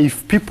matter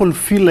if people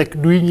feel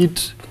like doing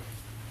it,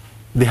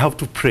 they have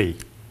to pray.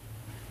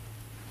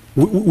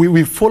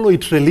 We follow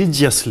it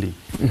religiously.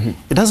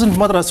 It doesn't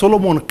matter that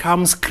Solomon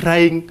comes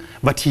crying,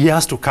 but he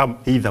has to come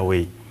either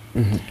way.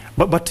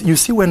 But you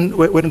see,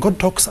 when God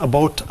talks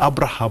about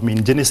Abraham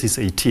in Genesis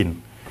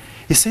 18,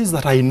 he says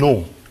that I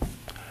know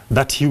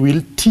that he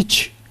will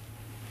teach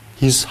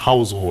his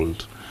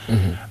household.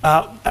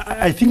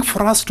 I think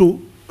for us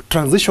to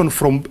transition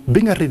from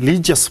being a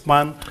religious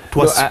man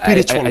to a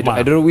spiritual man.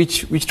 I don't know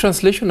which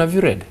translation have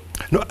you read?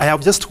 No, I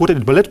have just quoted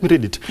it, but let me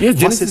read it. Yes,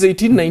 Genesis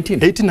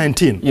 18:19.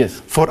 18:19.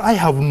 Yes. For I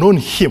have known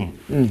him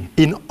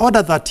in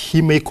order that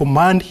he may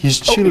command his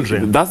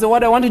children. That's the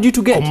word I wanted you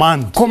to get.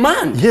 Command.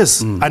 Command.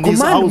 Yes. And his command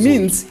household.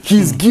 means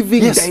he's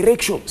giving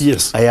directions.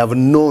 Yes. I have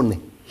known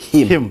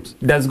him.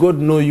 Does God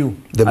know you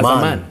The as man.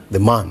 a man? The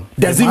man.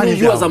 Does The he man know in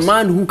you the as a house.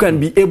 man who can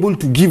be able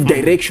to give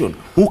direction?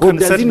 Who can or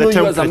does set he the know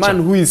you as a man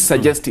temperature? who is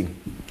suggesting?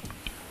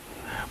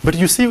 But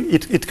you see,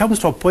 it comes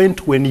to a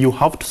point when you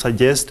have to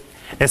suggest,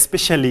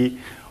 especially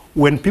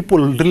when people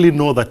really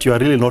know that you are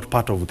really not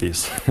part of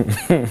this.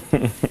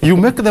 You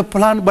make the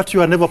plan, but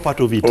you are never part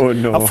of it. Oh,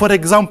 no. For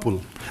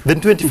example, the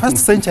 21st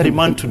century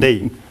man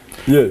today,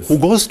 Yes. who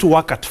goes to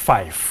work at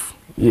 5,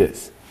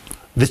 Yes.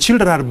 the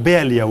children are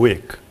barely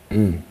awake.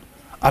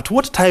 At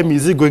what time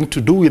is he going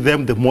to do with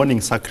them the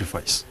morning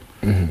sacrifice?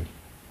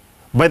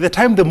 By the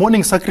time the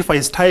morning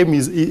sacrifice time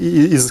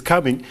is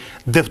coming,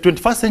 the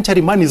 21st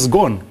century man is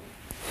gone.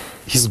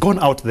 He's gone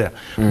out there.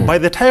 By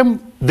the time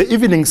the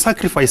evening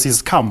sacrifice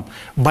is come,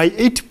 by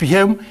 8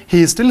 p.m.,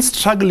 he is still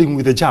struggling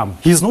with the jam.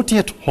 He's not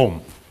yet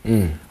home.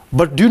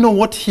 But do you know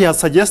what he has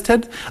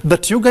suggested?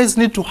 That you guys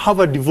need to have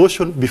a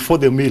devotion before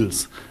the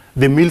meals.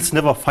 The meals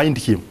never find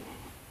him.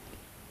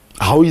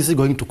 How is he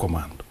going to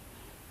command?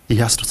 He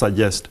has to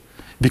suggest,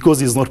 because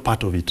he's not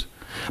part of it.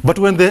 But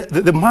when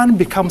the man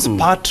becomes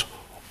part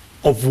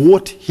of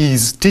what he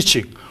is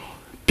teaching,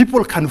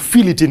 people can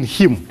feel it in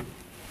him.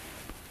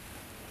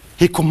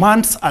 He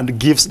commands and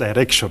gives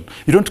direction.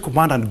 You don't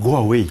command and go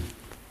away.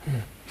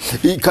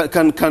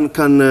 Can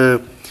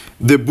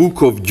the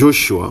book of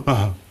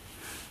Joshua,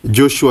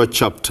 Joshua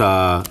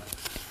chapter,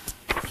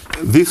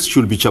 this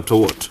should be chapter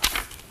what?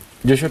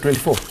 Joshua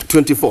 24.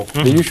 24.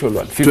 The usual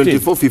one. 15.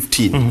 24,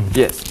 15.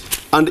 Yes.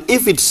 And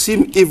if it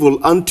seem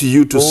evil unto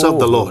you to serve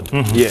the Lord,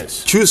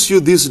 Yes. choose you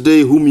this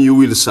day whom you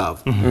will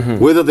serve,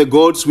 whether the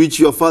gods which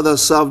your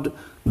fathers served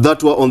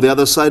that were on the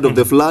other side of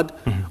the flood,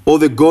 or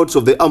the gods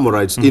of the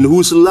Amorites, in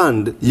whose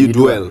land you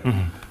dwell.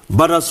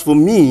 But as for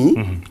me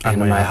And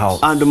my house.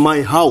 and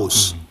my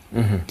house,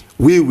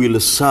 we will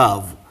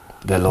serve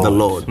The the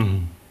Lord.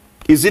 Lord.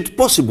 Is it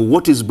possible?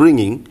 What is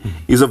bringing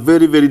is a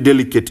very, very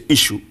delicate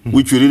issue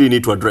which we really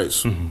need to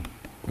address.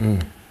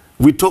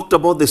 We talked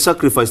about the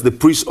sacrifice, the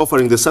priest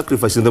offering the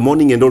sacrifice in the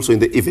morning and also in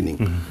the evening.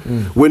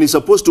 When he's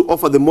supposed to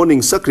offer the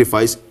morning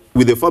sacrifice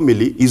with the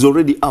family, he's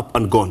already up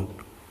and gone.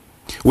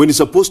 When he's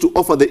supposed to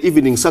offer the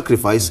evening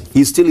sacrifice,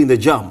 he's still in the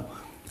jam,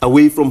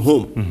 away from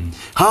home.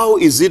 How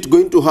is it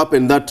going to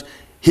happen that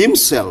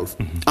himself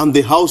and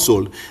the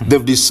household,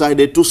 they've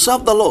decided to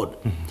serve the Lord?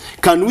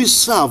 Can we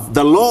serve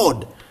the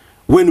Lord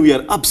when we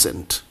are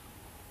absent?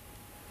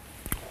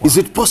 Is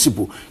it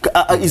possible?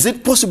 Is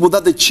it possible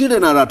that the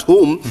children are at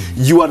home,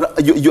 you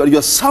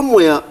are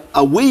somewhere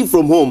away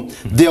from home,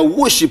 they are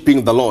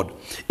worshiping the Lord?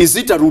 Is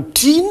it a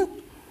routine?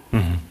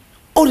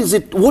 Or is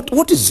it,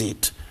 what is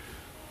it?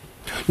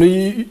 No,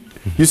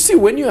 you see,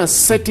 when you are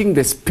setting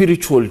the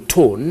spiritual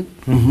tone,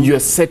 you are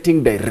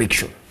setting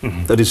direction.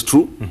 That is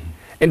true.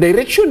 And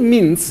direction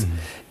means,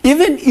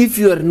 even if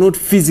you are not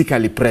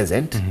physically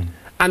present,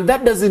 and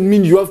that doesn't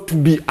mean you have to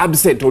be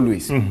absent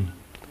always.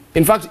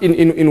 In fact,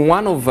 in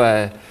one of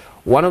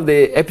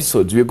the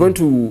episodes, we're going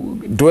to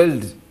dwell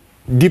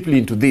deeply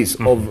into this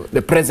of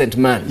the present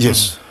man.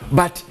 Yes.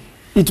 But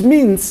it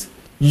means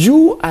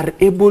you are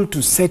able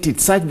to set it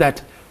such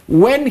that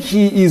when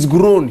he is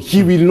grown,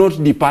 he will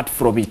not depart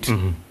from it.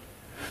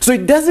 So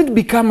it doesn't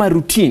become a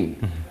routine,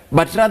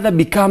 but rather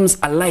becomes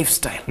a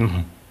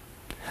lifestyle.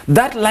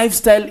 That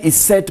lifestyle is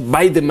set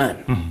by the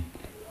man.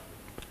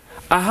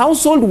 A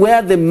household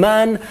where the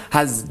man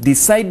has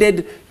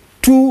decided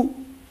to,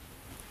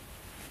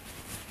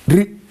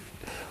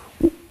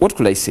 what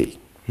could I say?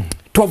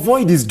 To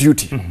avoid his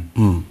duty,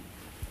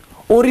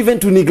 or even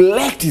to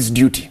neglect his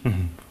duty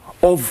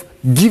of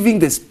giving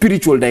the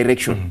spiritual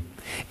direction.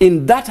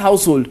 In that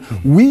household,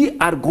 we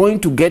are going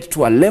to get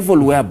to a level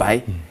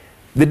whereby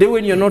the day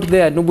when you're not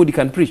there, nobody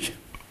can preach.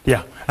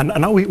 Yeah, and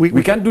now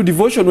we can't do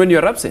devotion when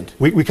you're absent.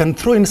 We can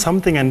throw in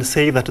something and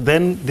say that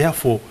then,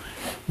 therefore,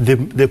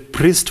 the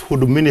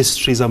priesthood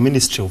ministry is a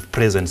ministry of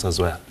presence as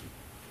well.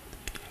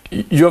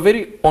 You're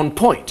very on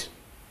point.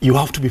 You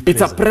have to be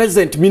present. It's a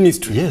present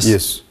ministry. Yes.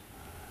 Yes.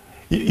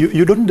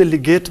 You don't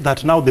delegate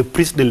that. Now the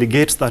priest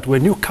delegates that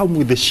when you come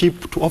with the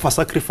sheep to offer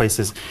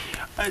sacrifices,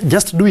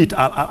 just do it.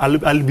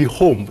 I'll be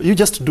home. You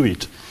just do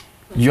it.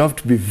 You have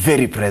to be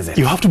very present.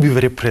 You have to be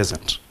very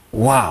present.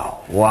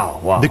 Wow, wow,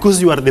 wow.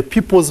 Because you are the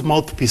people's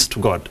mouthpiece to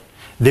God.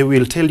 They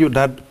will tell you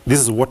that this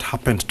is what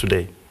happened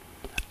today.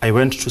 I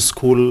went to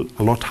school,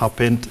 a lot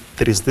happened.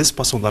 There is this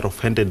person that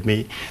offended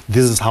me.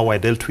 This is how I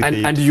dealt with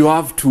it. And you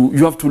have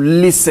to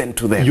listen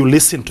to them. You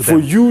listen to them.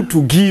 For you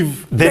to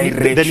give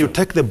direction. Then you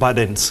take the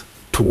burdens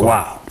to God.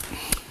 Wow.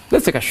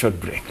 Let's take a short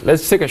break.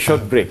 Let's take a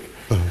short break.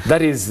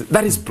 That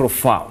is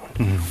profound.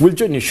 We'll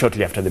join you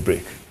shortly after the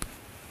break.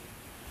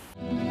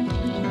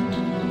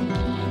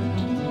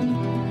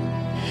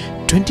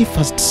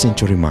 21st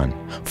century man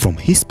from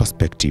his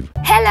perspective.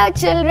 Hello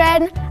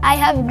children, I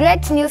have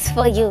great news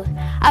for you.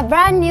 A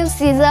brand new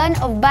season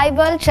of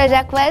Bible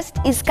Treasure Quest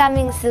is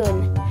coming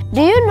soon.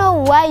 Do you know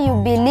why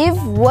you believe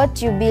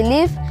what you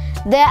believe?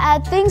 There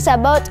are things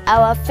about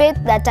our faith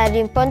that are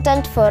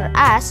important for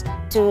us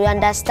to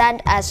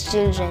understand as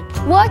children.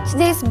 Watch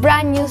this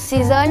brand new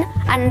season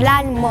and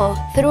learn more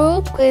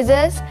through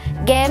quizzes,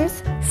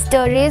 games,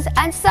 stories,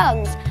 and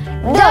songs.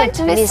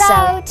 Don't miss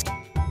out!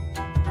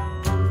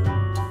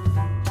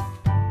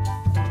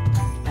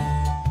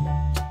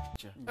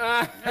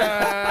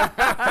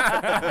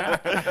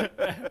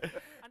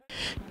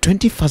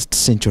 21st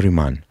century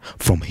man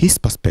from his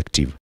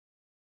perspective.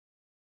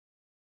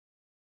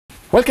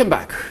 Welcome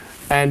back.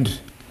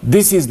 And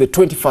this is the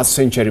 21st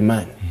century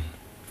man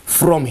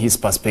from his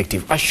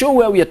perspective. A show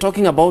where we are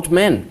talking about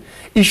men,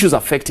 issues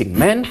affecting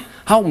men,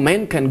 how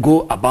men can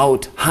go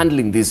about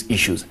handling these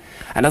issues.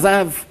 And as I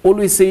have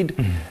always said,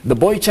 the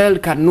boy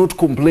child cannot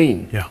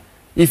complain. Yeah.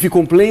 If he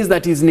complains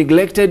that he's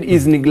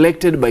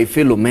neglected by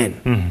fellow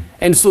men.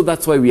 And so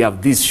that's why we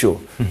have this show,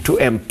 to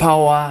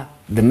empower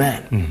the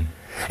man.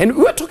 And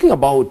we were talking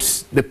about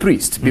the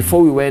priest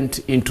before we went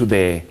into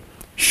the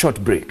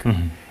short break.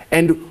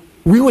 And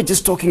we were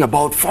just talking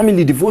about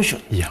family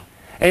devotion. Yeah.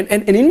 And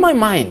in my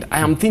mind,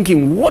 I am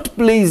thinking, what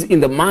plays in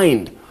the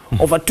mind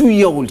of a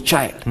 2-year-old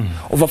child,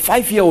 of a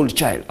 5-year-old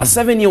child, a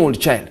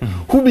 7-year-old child,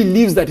 who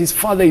believes that his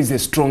father is the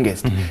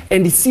strongest,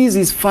 and he sees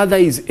his father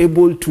is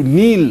able to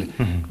kneel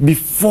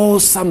before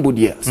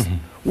somebody else.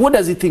 What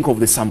does he think of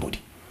the somebody?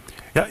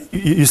 Yeah,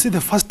 you see, the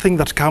first thing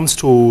that comes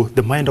to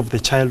the mind of the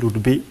child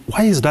would be,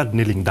 why is dad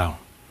kneeling down?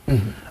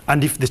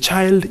 And if the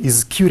child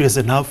is curious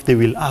enough, they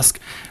will ask,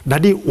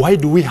 Daddy, why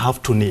do we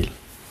have to kneel?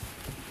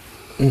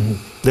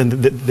 Then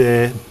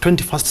the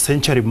 21st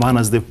century man,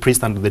 as the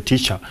priest and the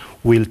teacher,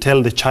 will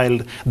tell the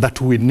child that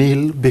we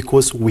kneel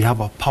because we have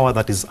a power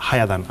that is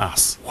higher than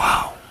us.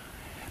 Wow.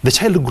 The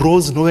child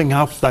grows knowing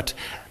up that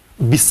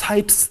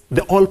besides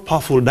the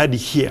all-powerful daddy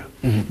here,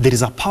 there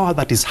is a power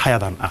that is higher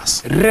than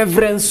us.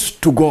 Reverence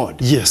to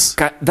God. Yes.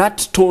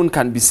 That tone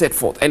can be set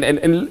forth. And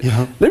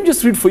let me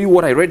just read for you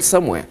what I read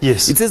somewhere.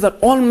 Yes. It says that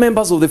all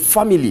members of the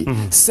family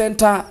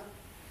center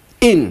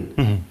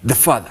in the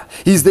father.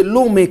 He's the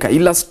lawmaker,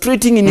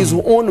 illustrating in his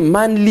own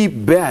manly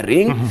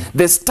bearing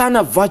the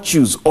standard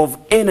virtues of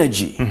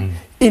energy,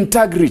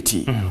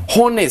 integrity,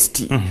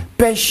 honesty,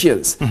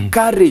 patience,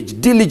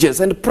 courage, diligence,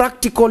 and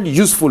practical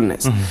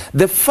usefulness.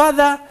 The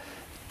father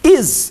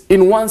is,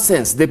 in one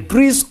sense, the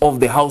priest of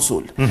the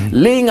household,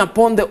 laying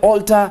upon the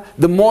altar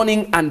the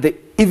morning and the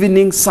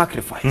evening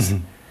sacrifice.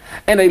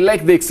 And I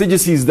like the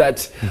exegesis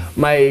that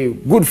my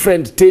good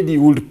friend Teddy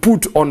would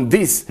put on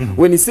this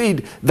when he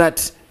said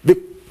that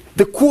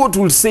the quote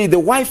will say, the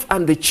wife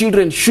and the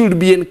children should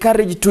be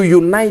encouraged to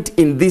unite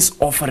in this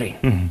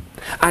offering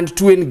and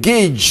to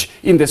engage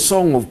in the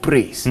song of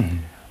praise.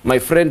 My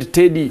friend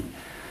Teddy,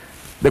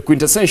 the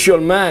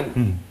quintessential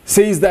man,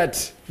 says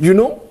that, you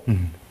know,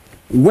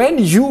 when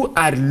you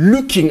are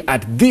looking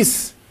at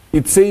this,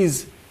 it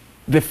says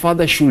the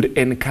father should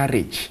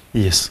encourage.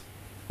 Yes.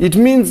 It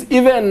means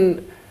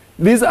even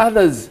these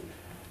others,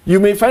 you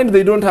may find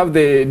they don't have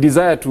the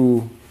desire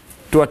to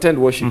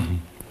attend worship.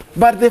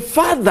 But the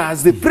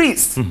fathers, the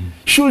priests,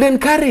 should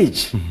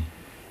encourage.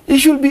 He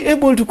should be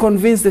able to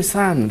convince the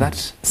son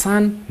that,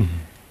 son,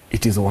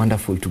 it is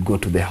wonderful to go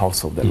to the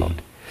house of the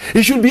Lord.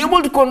 He should be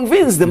able to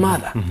convince the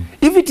mother.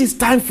 If it is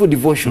time for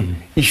devotion,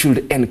 he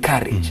should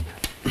encourage.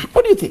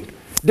 What do you think?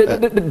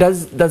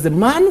 Does the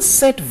man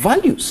set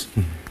values?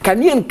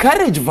 Can he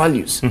encourage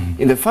values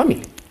in the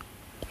family?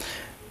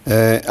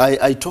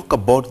 I talk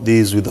about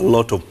this with a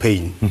lot of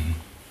pain.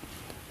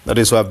 That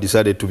is why I've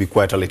decided to be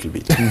quiet a little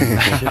bit.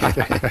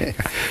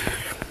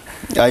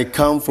 I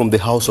come from the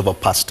house of a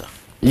pastor.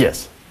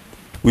 Yes.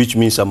 Which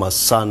means I'm a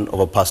son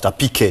of a pastor,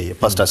 PK, a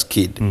pastor's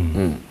kid.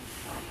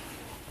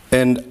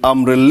 And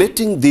I'm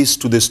relating this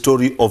to the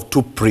story of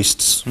two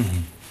priests.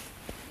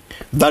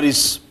 That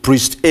is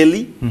Priest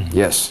Eli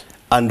yes,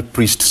 and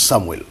Priest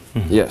Samuel.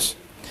 Yes.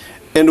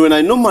 And when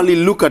I normally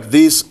look at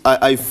this,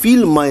 I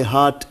feel my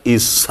heart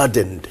is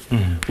saddened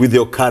with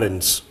the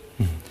occurrence.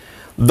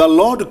 The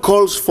Lord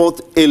calls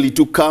forth Eli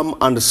to come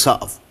and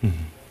serve.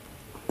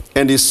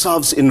 And he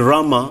serves in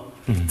Ramah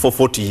for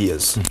 40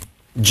 years,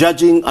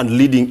 judging and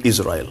leading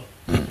Israel.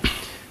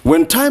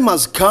 When time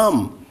has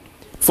come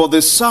for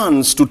the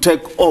sons to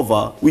take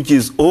over, which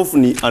is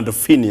Hophni and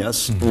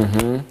Phinehas,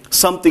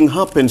 something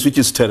happens which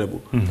is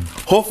terrible.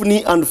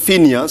 Hophni and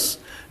Phinehas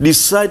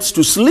decides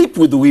to sleep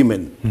with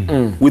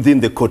women within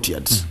the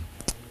courtyards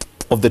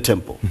of the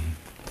temple.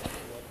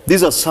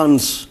 These are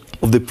sons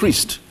of the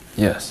priest.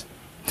 Yes.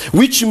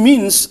 which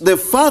means the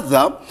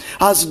father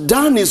has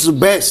done his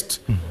best.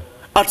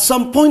 At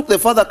some point, the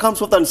father comes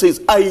forth and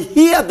says, I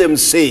hear them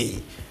say,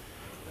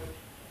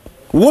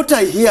 what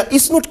I hear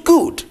is not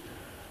good.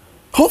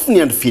 Hophni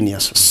and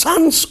Phinehas,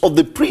 sons of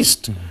the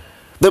priest,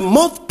 the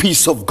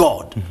mouthpiece of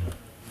God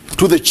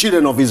to the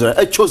children of Israel,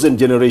 a chosen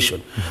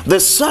generation. The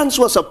sons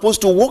who are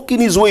supposed to walk in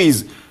his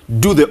ways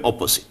do the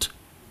opposite.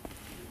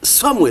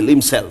 Samuel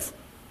himself,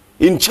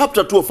 in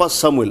chapter 2 of 1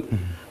 Samuel,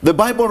 the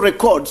Bible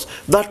records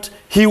that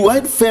he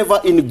had favor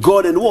in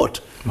God and what?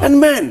 And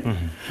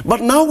man.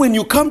 But now when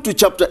you come to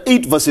chapter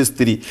 8 verses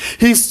 3,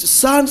 his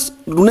sons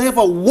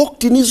never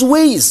walked in his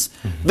ways.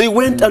 They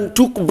went and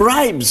took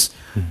bribes,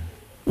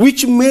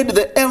 which made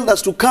the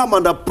elders to come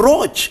and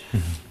approach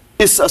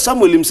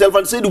Samuel himself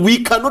and said,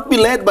 we cannot be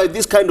led by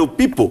this kind of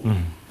people.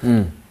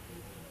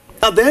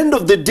 At the end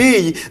of the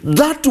day,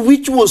 that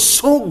which was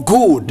so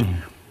good,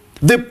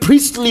 the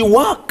priestly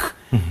work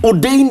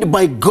ordained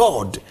by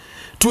God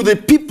to the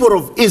people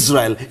of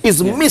Israel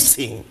is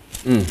missing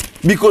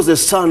because the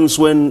sons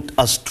went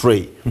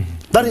astray.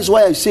 That is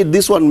why I said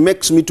this one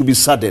makes me to be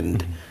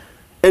saddened,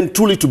 and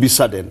truly to be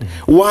saddened.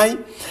 Why?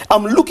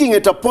 I'm looking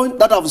at a point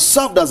that I've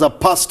served as a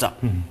pastor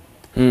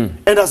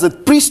and as a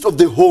priest of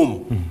the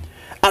home.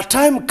 A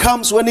time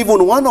comes when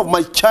even one of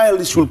my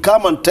child should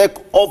come and take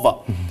over.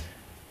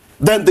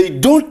 Then they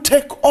don't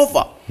take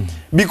over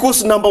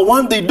because, number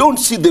one, they don't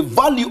see the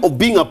value of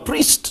being a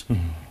priest.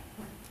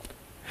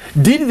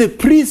 Did the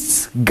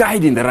priests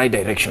guide in the right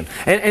direction?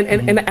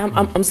 And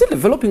I'm still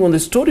developing on the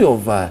story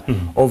of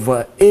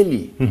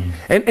Eli.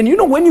 And you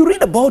know, when you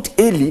read about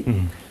Eli,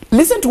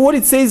 listen to what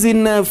it says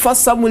in 1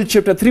 Samuel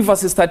chapter 3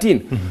 verses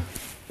 13.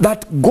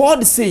 That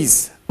God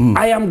says,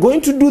 I am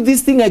going to do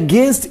this thing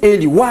against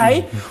Eli.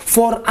 Why?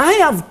 For I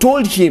have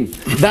told him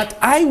that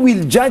I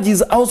will judge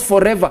his house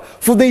forever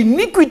for the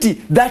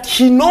iniquity that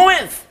he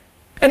knoweth.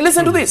 And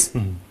listen to this.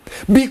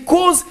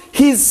 Because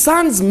his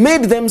sons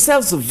made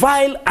themselves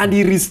vile and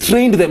he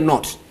restrained them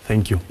not.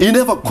 Thank you. He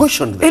never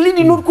questioned them. Eli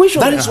did not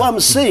question them. That is why I'm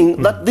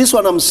saying that this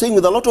one I'm saying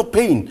with a lot of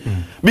pain.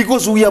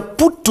 Because we are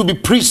put to be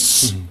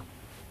priests.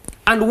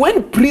 And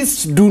when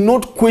priests do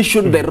not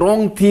question the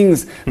wrong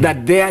things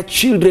that their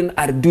children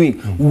are doing,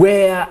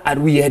 where are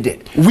we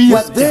headed? We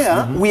are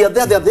there,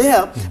 they're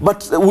there,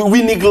 but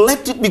we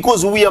neglect it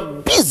because we are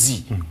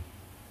busy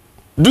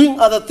doing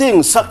other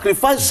things,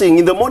 sacrificing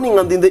in the morning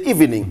and in the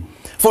evening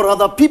for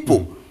other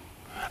people.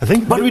 I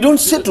think but we don't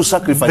sit to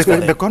sacrifice.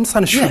 The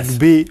concern should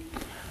be,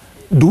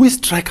 do we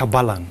strike a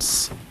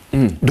balance?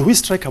 Do we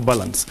strike a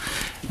balance?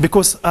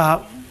 Because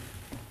at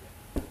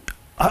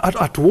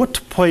what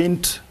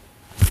point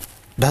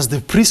does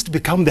the priest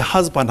become the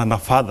husband and a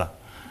father?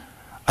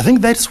 I think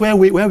that's where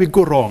we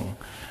go wrong.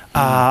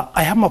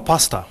 I am a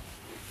pastor,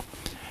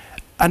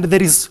 and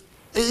there is,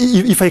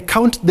 if I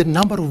count the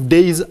number of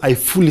days I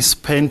fully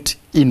spent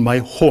in my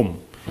home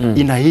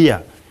in a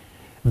year,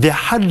 there are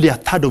hardly a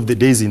third of the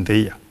days in the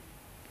year.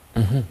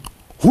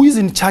 Who is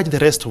in charge the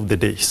rest of the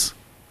days?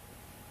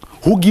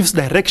 Who gives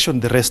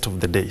direction the rest of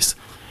the days?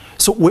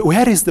 So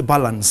where is the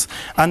balance?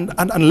 And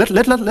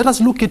let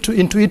us look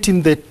into it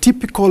in the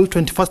typical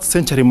 21st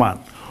century man,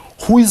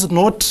 who is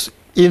not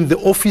in the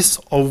office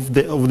of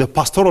the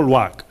pastoral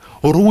work,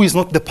 or who is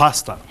not the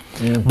pastor,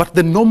 but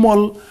the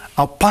normal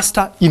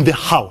pastor in the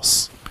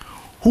house,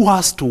 who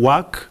has to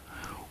work,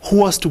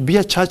 who has to be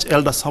a church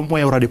elder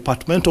somewhere or a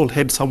departmental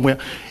head somewhere.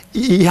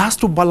 He has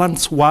to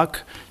balance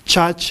work,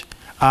 church,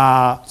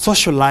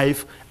 social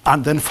life,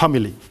 and then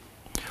family.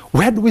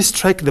 Where do we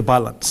strike the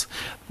balance?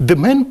 The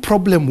main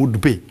problem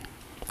would be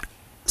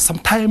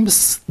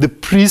sometimes the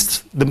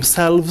priests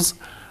themselves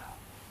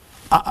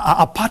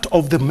are part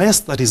of the mess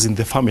that is in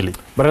the family.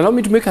 But allow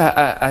me to make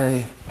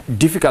a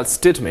difficult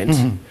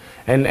statement.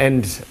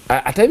 And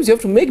at times you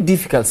have to make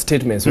difficult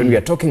statements when we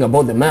are talking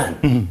about the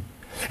man.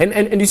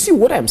 And you see,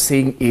 what I'm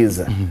saying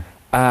is,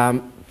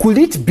 could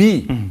it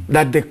be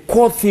that the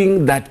core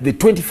thing that the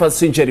 21st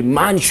century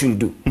man should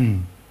do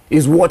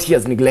is what he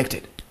has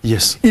neglected?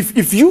 Yes.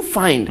 If you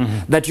find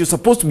that you're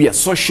supposed to be a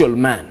social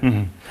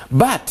man,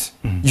 but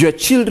your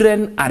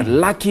children are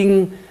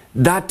lacking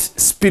that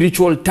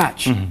spiritual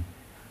touch,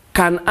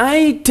 can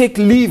I take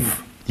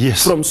leave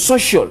from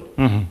social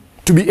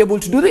to be able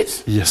to do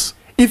this? Yes.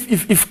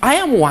 If I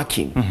am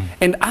working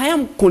and I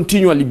am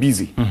continually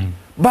busy,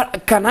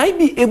 but can I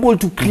be able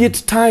to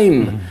create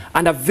time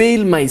and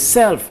avail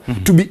myself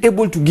to be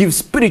able to give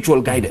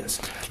spiritual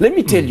guidance? Let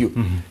me tell you,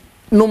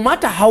 no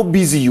matter how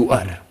busy you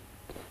are,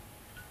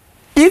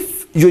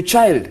 if your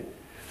child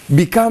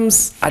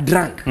becomes a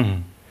drunk,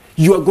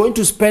 you are going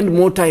to spend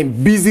more time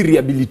busy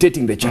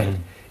rehabilitating the child.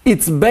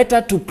 It's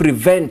better to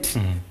prevent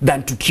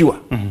than to cure.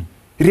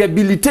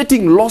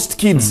 Rehabilitating lost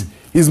kids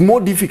is more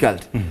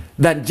difficult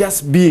than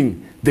just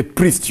being the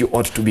priest you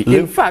ought to be.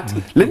 In fact,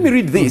 let me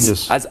read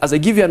this as I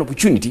give you an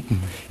opportunity.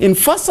 In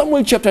 1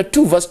 Samuel chapter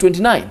 2 verse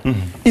 29,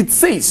 it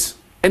says,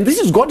 and this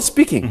is God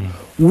speaking,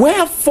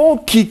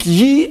 wherefore kick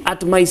ye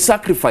at my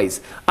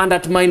sacrifice and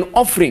at mine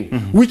offering,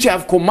 which I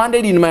have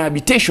commanded in my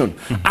habitation,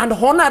 and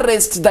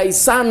honorest thy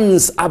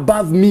sons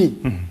above me.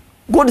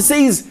 God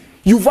says,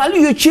 You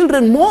value your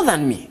children more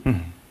than me.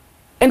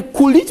 And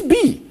could it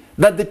be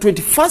that the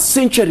 21st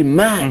century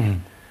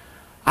man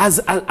has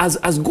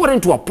gotten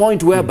to a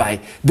point whereby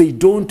they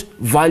don't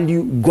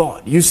value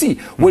God? You see,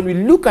 when we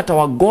look at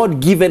our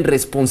God-given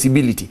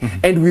responsibility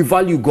and we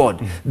value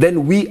God,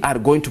 then we are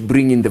going to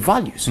bring in the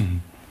values.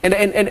 And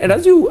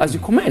as you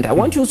comment, I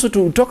want you also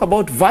to talk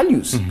about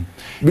values,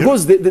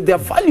 because there are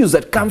values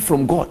that come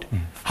from God.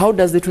 How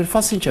does the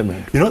 21st century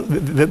man? You know,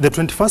 the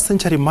 21st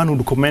century man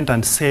would comment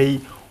and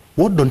say,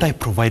 what don't I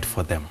provide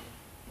for them?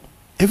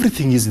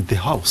 Everything is in the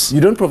house.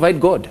 You don't provide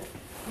God.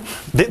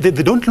 They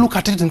don't look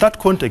at it in that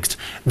context.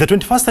 The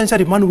 21st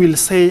century man will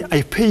say,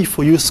 I pay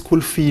for your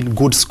school fee in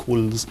good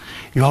schools.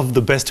 You have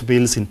the best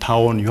meals in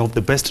town. You have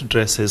the best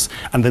dresses.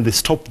 And then they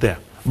stop there.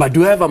 But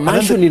do you have a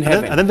mansion in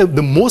heaven? And then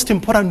the most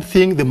important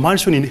thing, the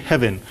mansion in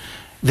heaven,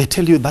 they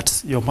tell you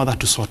that's your mother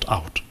to sort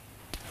out.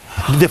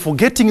 They're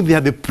forgetting they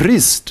are the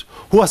priest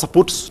who are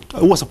supposed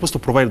to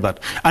provide that.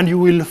 And you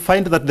will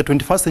find that the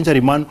 21st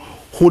century man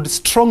would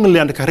strongly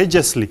and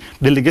courageously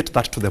delegate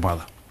that to the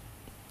mother.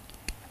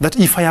 That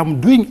if I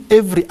am doing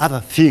every other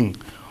thing,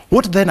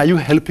 what then are you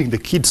helping the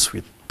kids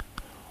with?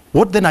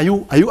 What then are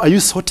you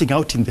sorting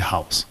out in the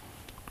house?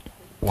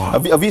 Wow.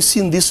 Have you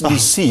seen this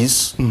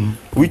disease,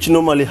 which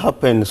normally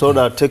happens or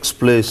that takes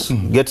place,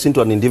 gets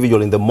into an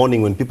individual in the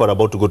morning when people are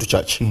about to go to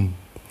church?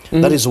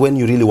 That is when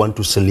you really want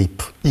to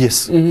sleep.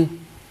 Yes.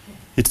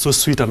 It's so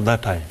sweet at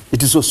that time.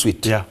 It is so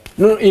sweet. Yeah.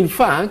 No, in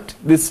fact,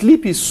 the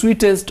sleep is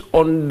sweetest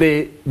on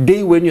the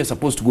day when you're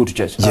supposed to go to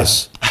church.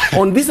 Yes.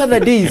 On these other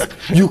days,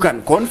 you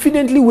can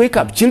confidently wake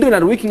up. Children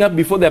are waking up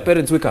before their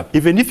parents wake up.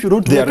 Even if you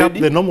don't wake up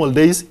the normal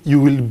days, you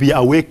will be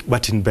awake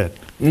but in bed.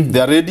 They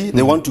are ready.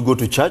 They want to go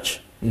to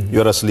church.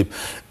 You're asleep.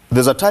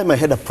 There's a time I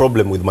had a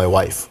problem with my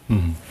wife.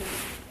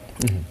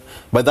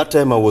 By that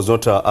time, I was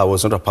not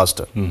a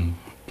pastor.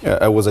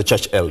 I was a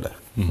church elder.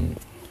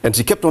 And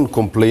she kept on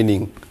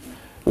complaining,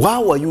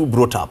 how were you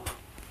brought up?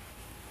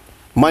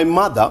 My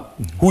mother,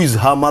 who is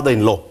her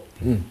mother-in-law,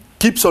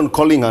 keeps on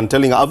calling her and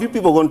telling her, have you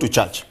people gone to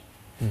church?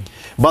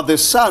 But the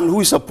son who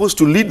is supposed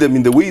to lead them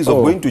in the ways of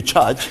going to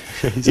church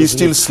is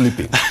still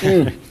sleeping.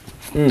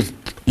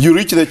 You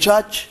reach the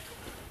church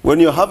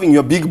when you're having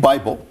your big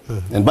Bible,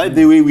 and by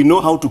the way, we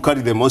know how to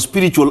carry them, a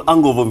spiritual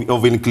angle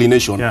of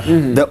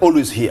inclination. They're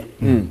always here.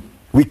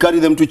 We carry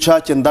them to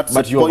church, and that's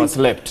but the you point.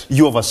 overslept.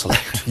 You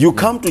overslept. You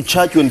come to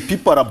church when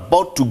people are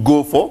about to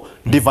go for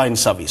divine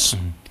service.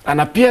 An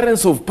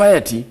appearance of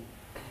piety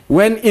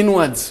when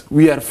inwards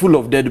we are full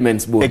of dead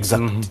men's bones.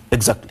 Exactly.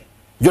 Exactly.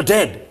 You're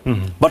dead.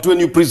 But when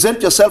you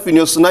present yourself in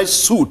your nice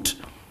suit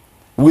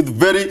with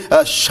very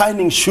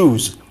shining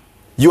shoes,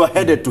 you are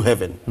headed to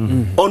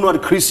heaven.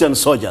 Onward, Christian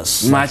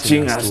soldiers.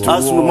 Marching us to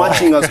war.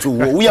 Marching us to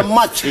war. We are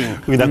marching.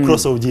 With the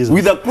cross of Jesus.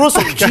 With the cross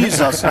of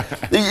Jesus.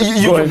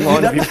 Going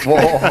on before.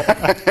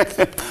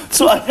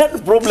 So I had a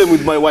problem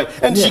with my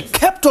wife. And she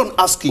kept on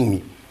asking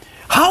me,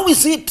 how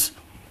is it?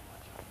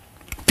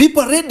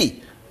 People are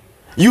ready.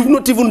 You've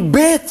not even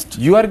bathed.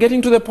 You are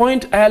getting to the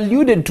point I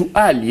alluded to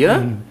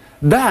earlier,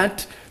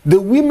 that the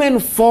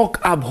women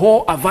folk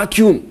abhor a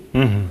vacuum.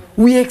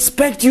 We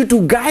expect you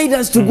to guide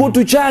us to go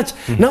to church.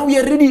 Now we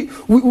are ready.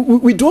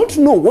 We don't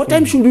know. What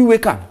time should we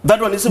wake up?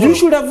 That one is even, you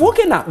should have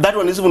woken up. That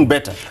one is even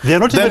better. They are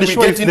not even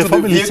sure if the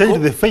family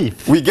changed the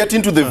faith. We get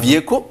into the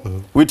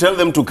vehicle. We tell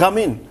them to come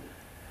in.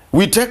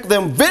 We take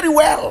them very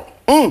well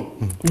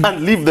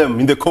and leave them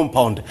in the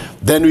compound.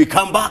 Then we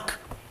come back.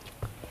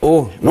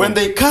 When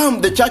they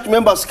come, the church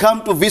members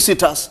come to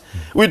visit us.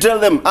 We tell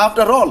them,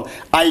 after all,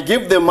 I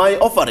gave them my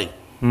offering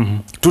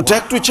to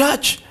take to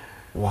church.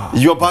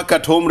 You're back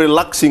at home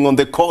relaxing on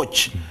the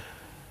couch,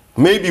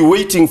 maybe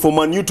waiting for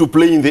Manu to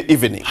play in the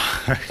evening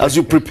as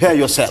you prepare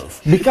yourself.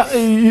 Because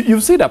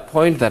you've said a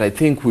point that I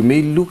think we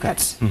may look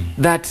at,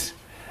 that,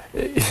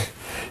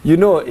 you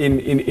know,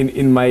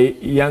 in my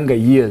younger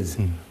years,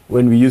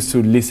 when we used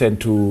to listen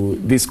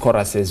to these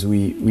choruses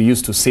we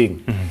used to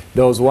sing,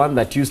 there was one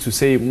that used to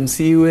say,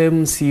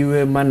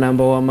 msiwe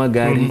manamba wa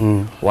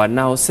magari,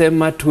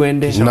 wanaosema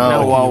tuende, na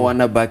wao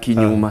wanabaki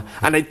nyuma.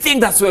 And I think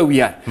that's where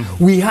we are.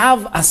 We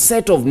have a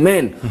set of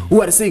men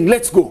who are saying,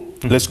 let's go.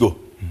 Let's go.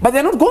 But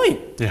they're not going.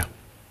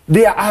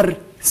 They are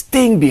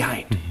staying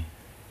behind.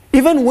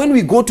 Even when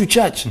we go to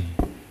church,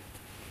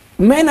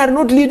 men are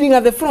not leading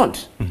at the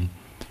front.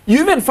 You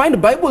even find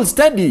Bible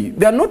study,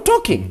 they are not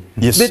talking.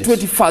 The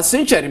 21st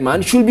century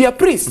man should be a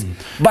priest,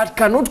 but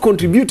cannot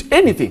contribute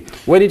anything.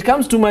 When it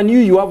comes to Manu,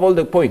 you have all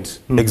the points.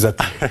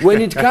 Exactly. When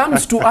it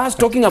comes to us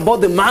talking about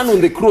the man on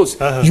the cross,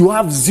 you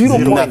have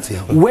zero points.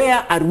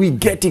 Where are we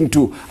getting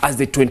to as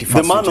the 21st century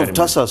man? The man of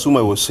Tarsus whom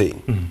I was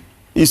saying,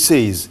 he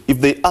says, if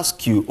they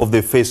ask you of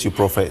the faith you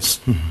profess,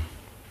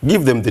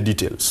 give them the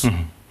details.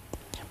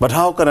 But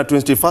how can a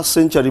 21st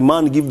century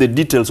man give the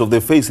details of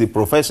the faith he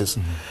professes?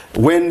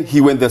 When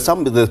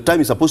the time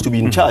he's supposed to be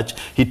in church,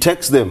 he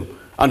takes them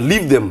and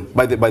leave them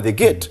by the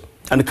gate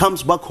and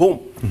comes back home.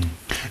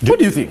 What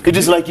do you think? It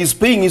is like he's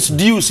paying his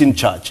dues in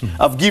church.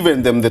 I've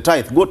given them the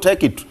tithe. Go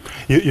take it.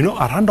 You know,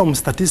 a random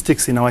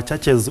statistics in our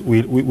churches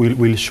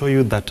will show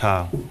you that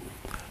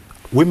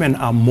women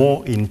are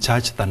more in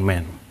church than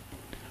men.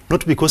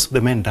 Not because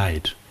the men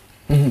died.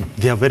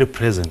 They are very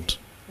present.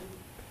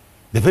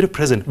 They're very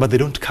present, but they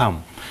don't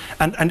come.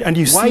 And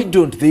you Why see,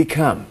 don't they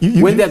come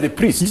when they're the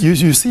priests?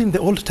 You see in the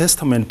Old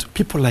Testament,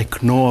 people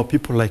like Noah,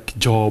 people like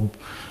Job.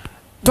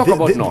 Talk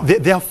about Noah.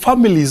 Their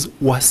families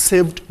were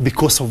saved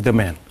because of the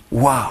men.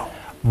 Wow.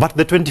 But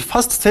the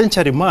 21st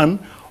century man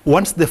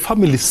wants the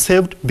family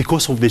saved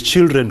because of the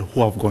children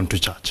who have gone to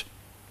church.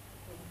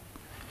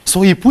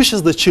 So he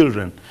pushes the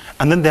children,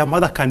 and then their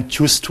mother can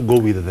choose to go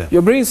with them.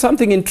 You're bringing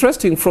something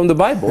interesting from the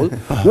Bible.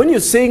 When you're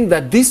saying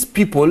that these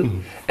people,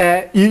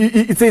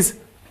 it says,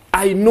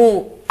 I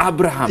know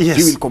Abraham, Yes.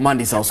 he will command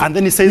his house. And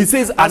then he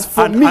says, as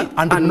for me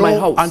and my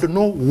house. And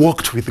Noah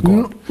walked with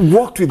God.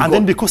 Walked with God. And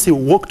then because he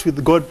walked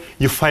with God,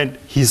 you find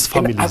his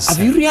family. Have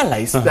you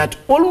realized that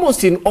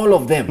almost in all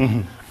of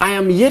them, I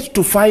am yet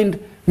to find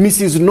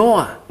Mrs.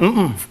 Noah?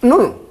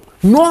 No.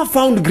 Noah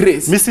found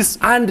grace,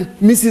 and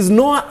Mrs.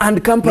 Noah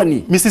and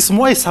company. Mrs.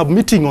 Noah is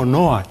submitting on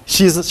Noah.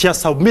 She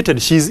has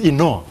submitted. She's in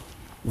Noah.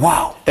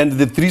 Wow. And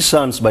the 3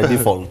 sons by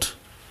default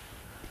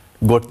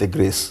got the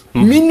grace.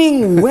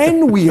 Meaning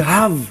when we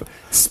have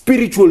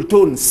spiritual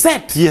tone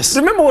set. Yes.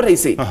 Remember what I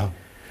said.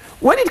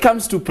 When it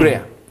comes to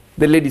prayer,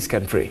 the ladies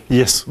can pray.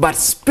 Yes. But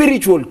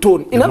spiritual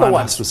tone, in The other man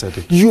words, has to set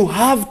it. you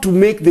have to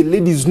make the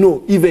ladies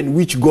know even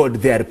which God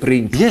they are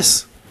praying to.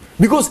 Yes.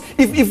 Because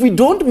if we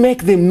don't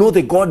make them know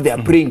the God they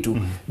are praying to,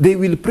 they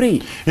will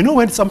pray. You know,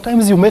 when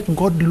sometimes you make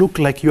God look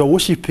like you are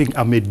worshiping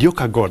a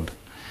mediocre God,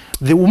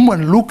 the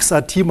woman looks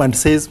at him and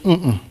says,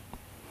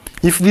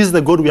 if this is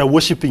the God we are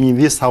worshiping in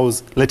this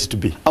house, let it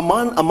be. A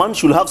man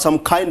should have some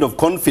kind of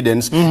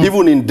confidence,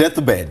 even in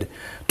deathbed,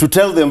 to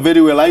tell them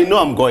very well, I know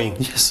I'm going.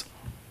 Yes.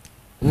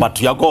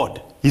 But your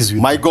God,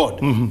 my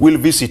God, will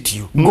visit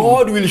you.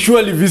 God will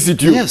surely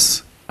visit you.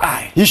 Yes.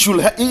 He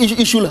should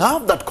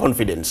have that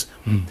confidence.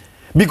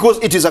 Because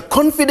it is a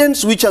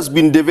confidence which has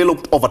been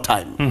developed over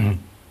time.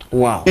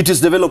 Wow. It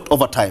is developed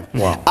over time.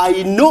 Wow.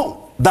 I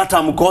know that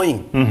I'm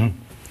going.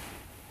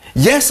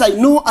 Yes, I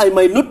know I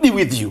might not be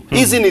with you.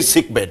 He's in his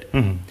sickbed.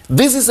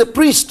 This is a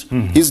priest.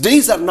 His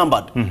days are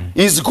numbered.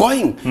 He's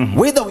going.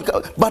 Whether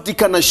but he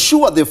can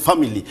assure the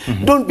family,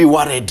 don't be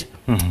worried.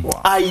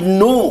 I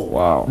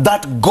know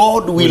that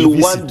God will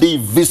one day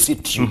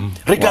visit you,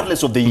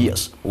 regardless of the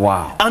years.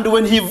 Wow. And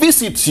when he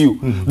visits you,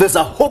 there's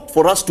a hope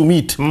for us to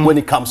meet when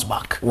he comes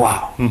back.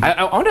 Wow.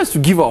 I want us to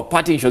give our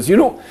parting shots. You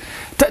know,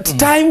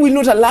 time will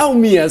not allow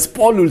me, as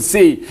Paul will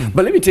say.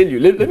 But let me tell you,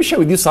 let me share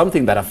with you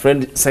something that a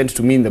friend sent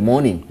to me in the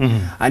morning.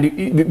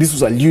 And this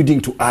was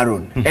alluding to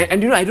Aaron.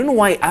 And you know, I don't know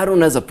why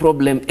Aaron has a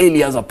problem, Eli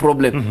has a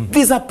problem.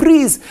 These are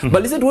priests.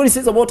 But listen to what he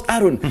says about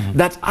Aaron.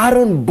 That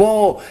Aaron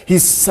bore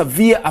his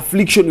severe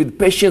affliction with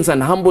patience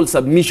and humble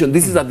submission.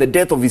 This is at the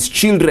death of his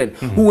children,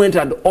 who went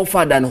and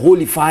offered an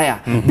holy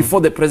fire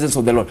before the presence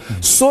of the Lord.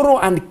 Sorrow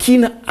and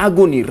keen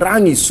agony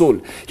wrung his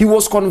soul. He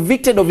was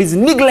convicted of his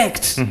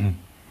neglect.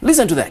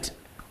 Listen to that.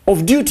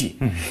 Of duty.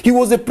 He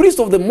was a priest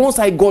of the Most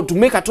High God to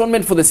make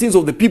atonement for the sins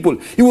of the people.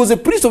 He was a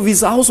priest of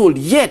his household,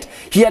 yet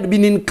he had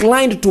been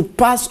inclined to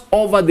pass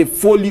over the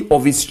folly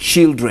of his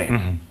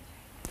children.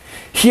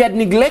 He had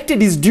neglected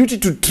his duty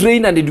to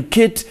train and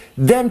educate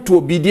them to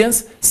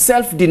obedience,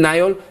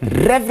 self-denial,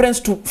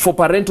 reverence for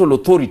parental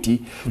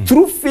authority.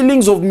 Through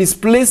feelings of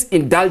misplaced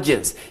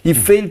indulgence, he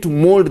failed to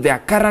mold their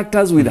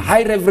characters with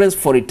high reverence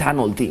for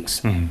eternal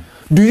things.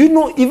 Do you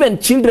know even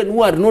children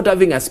who are not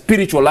having a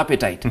spiritual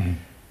appetite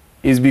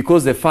is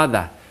because the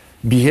father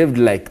behaved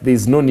like there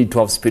is no need to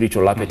have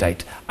spiritual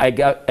appetite? I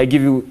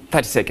give you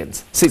 30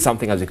 seconds. Say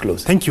something as we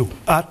close. Thank you.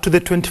 To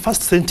the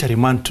 21st century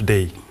man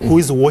today who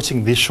is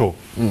watching this show,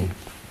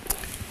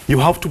 you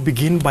have to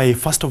begin by,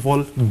 first of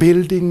all,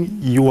 building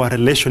your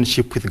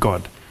relationship with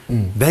God.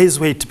 There is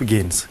where it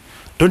begins.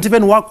 Don't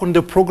even work on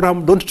the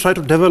program. Don't try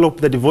to develop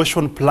the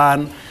devotion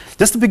plan.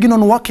 Just begin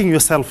on working on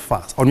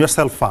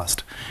yourself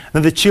first.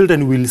 Then the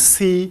children will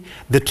see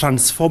the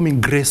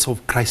transforming grace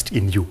of Christ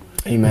in you.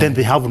 Amen. Then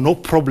they have no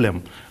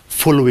problem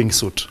following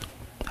suit.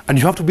 And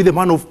you have to be the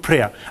man of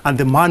prayer and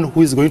the man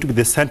who is going to be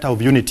the center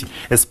of unity,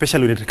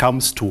 especially when it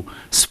comes to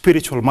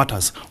spiritual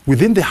matters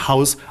within the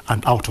house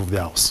and out of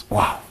the house.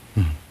 Wow.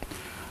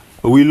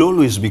 We'll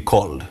always be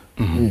called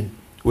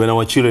when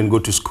our children go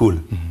to school.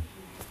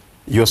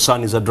 Your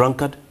son is a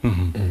drunkard.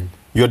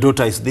 Your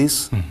daughter is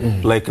this.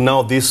 Like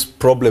now this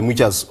problem which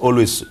has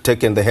always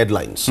taken the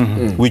headlines,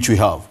 which we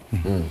have.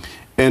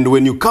 And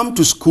when you come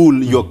to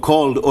school, you're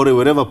called, or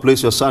wherever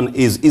place your son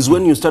is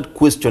when you start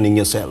questioning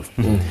yourself.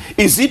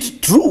 Is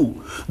it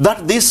true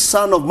that this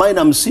son of mine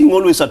I'm seeing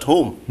always at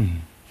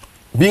home,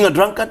 being a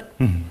drunkard?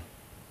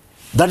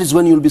 That is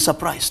when you'll be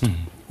surprised.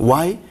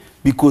 Why?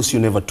 Because you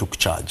never took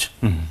charge.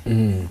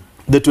 The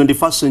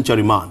 21st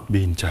century man.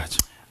 Be in charge.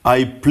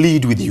 I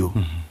plead with you.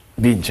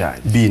 Be in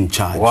charge. Be in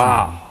charge.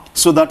 Wow.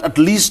 So that at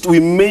least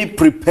we may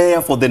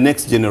prepare for the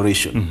next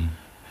generation.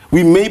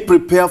 We may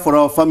prepare for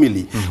our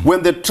family.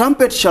 When the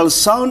trumpet shall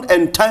sound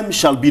and time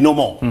shall be no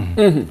more,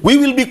 we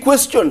will be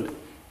questioned.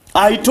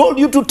 I told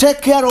you to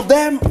take care of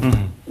them.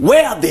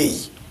 Where are they?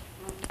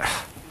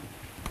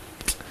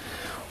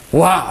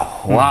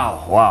 Wow,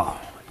 wow, wow.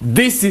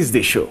 This is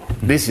the show.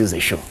 This is the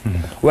show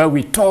where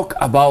we talk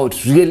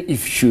about real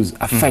issues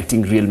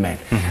affecting real men.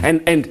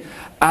 And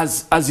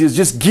as he's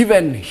just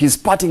given his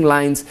parting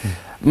lines,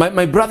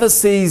 my brother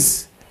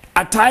says,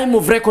 a time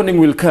of reckoning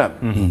will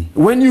come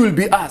when you will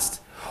be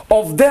asked,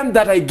 of them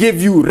that I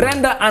gave you,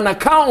 render an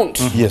account.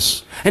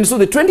 Yes. And so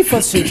the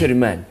 21st century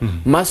man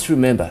must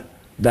remember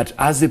that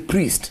as a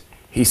priest,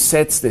 he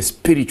sets the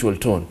spiritual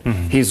tone.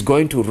 He's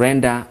going to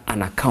render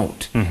an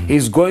account.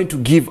 He's going to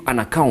give an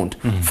account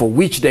for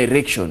which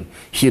direction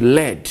he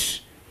led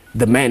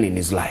the man in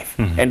his life.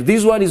 And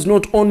this one is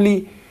not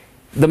only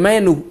the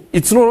man who,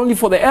 it's not only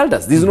for the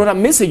elders. This is not a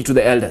message to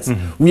the elders.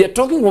 We are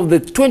talking of the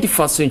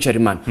 21st century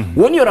man.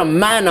 When you're a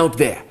man out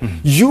there,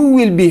 you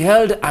will be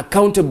held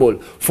accountable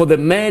for the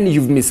man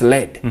you've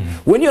misled.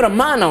 When you're a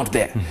man out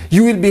there,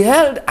 you will be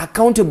held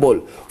accountable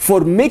for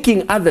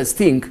making others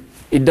think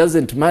it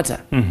doesn't matter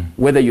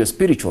whether you're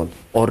spiritual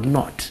or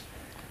not.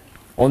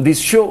 On this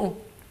show,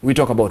 we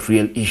talk about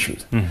real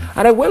issues.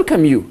 And I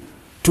welcome you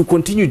to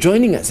continue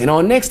joining us. In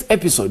our next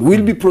episode,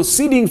 we'll be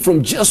proceeding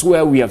from just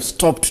where we have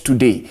stopped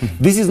today.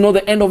 This is not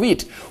the end of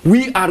it.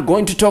 We are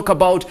going to talk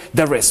about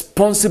the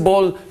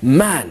responsible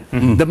man,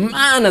 the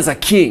man as a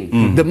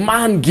king, the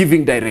man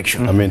giving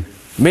direction. Amen.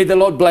 May the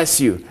Lord bless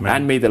you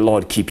and may the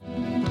Lord keep you.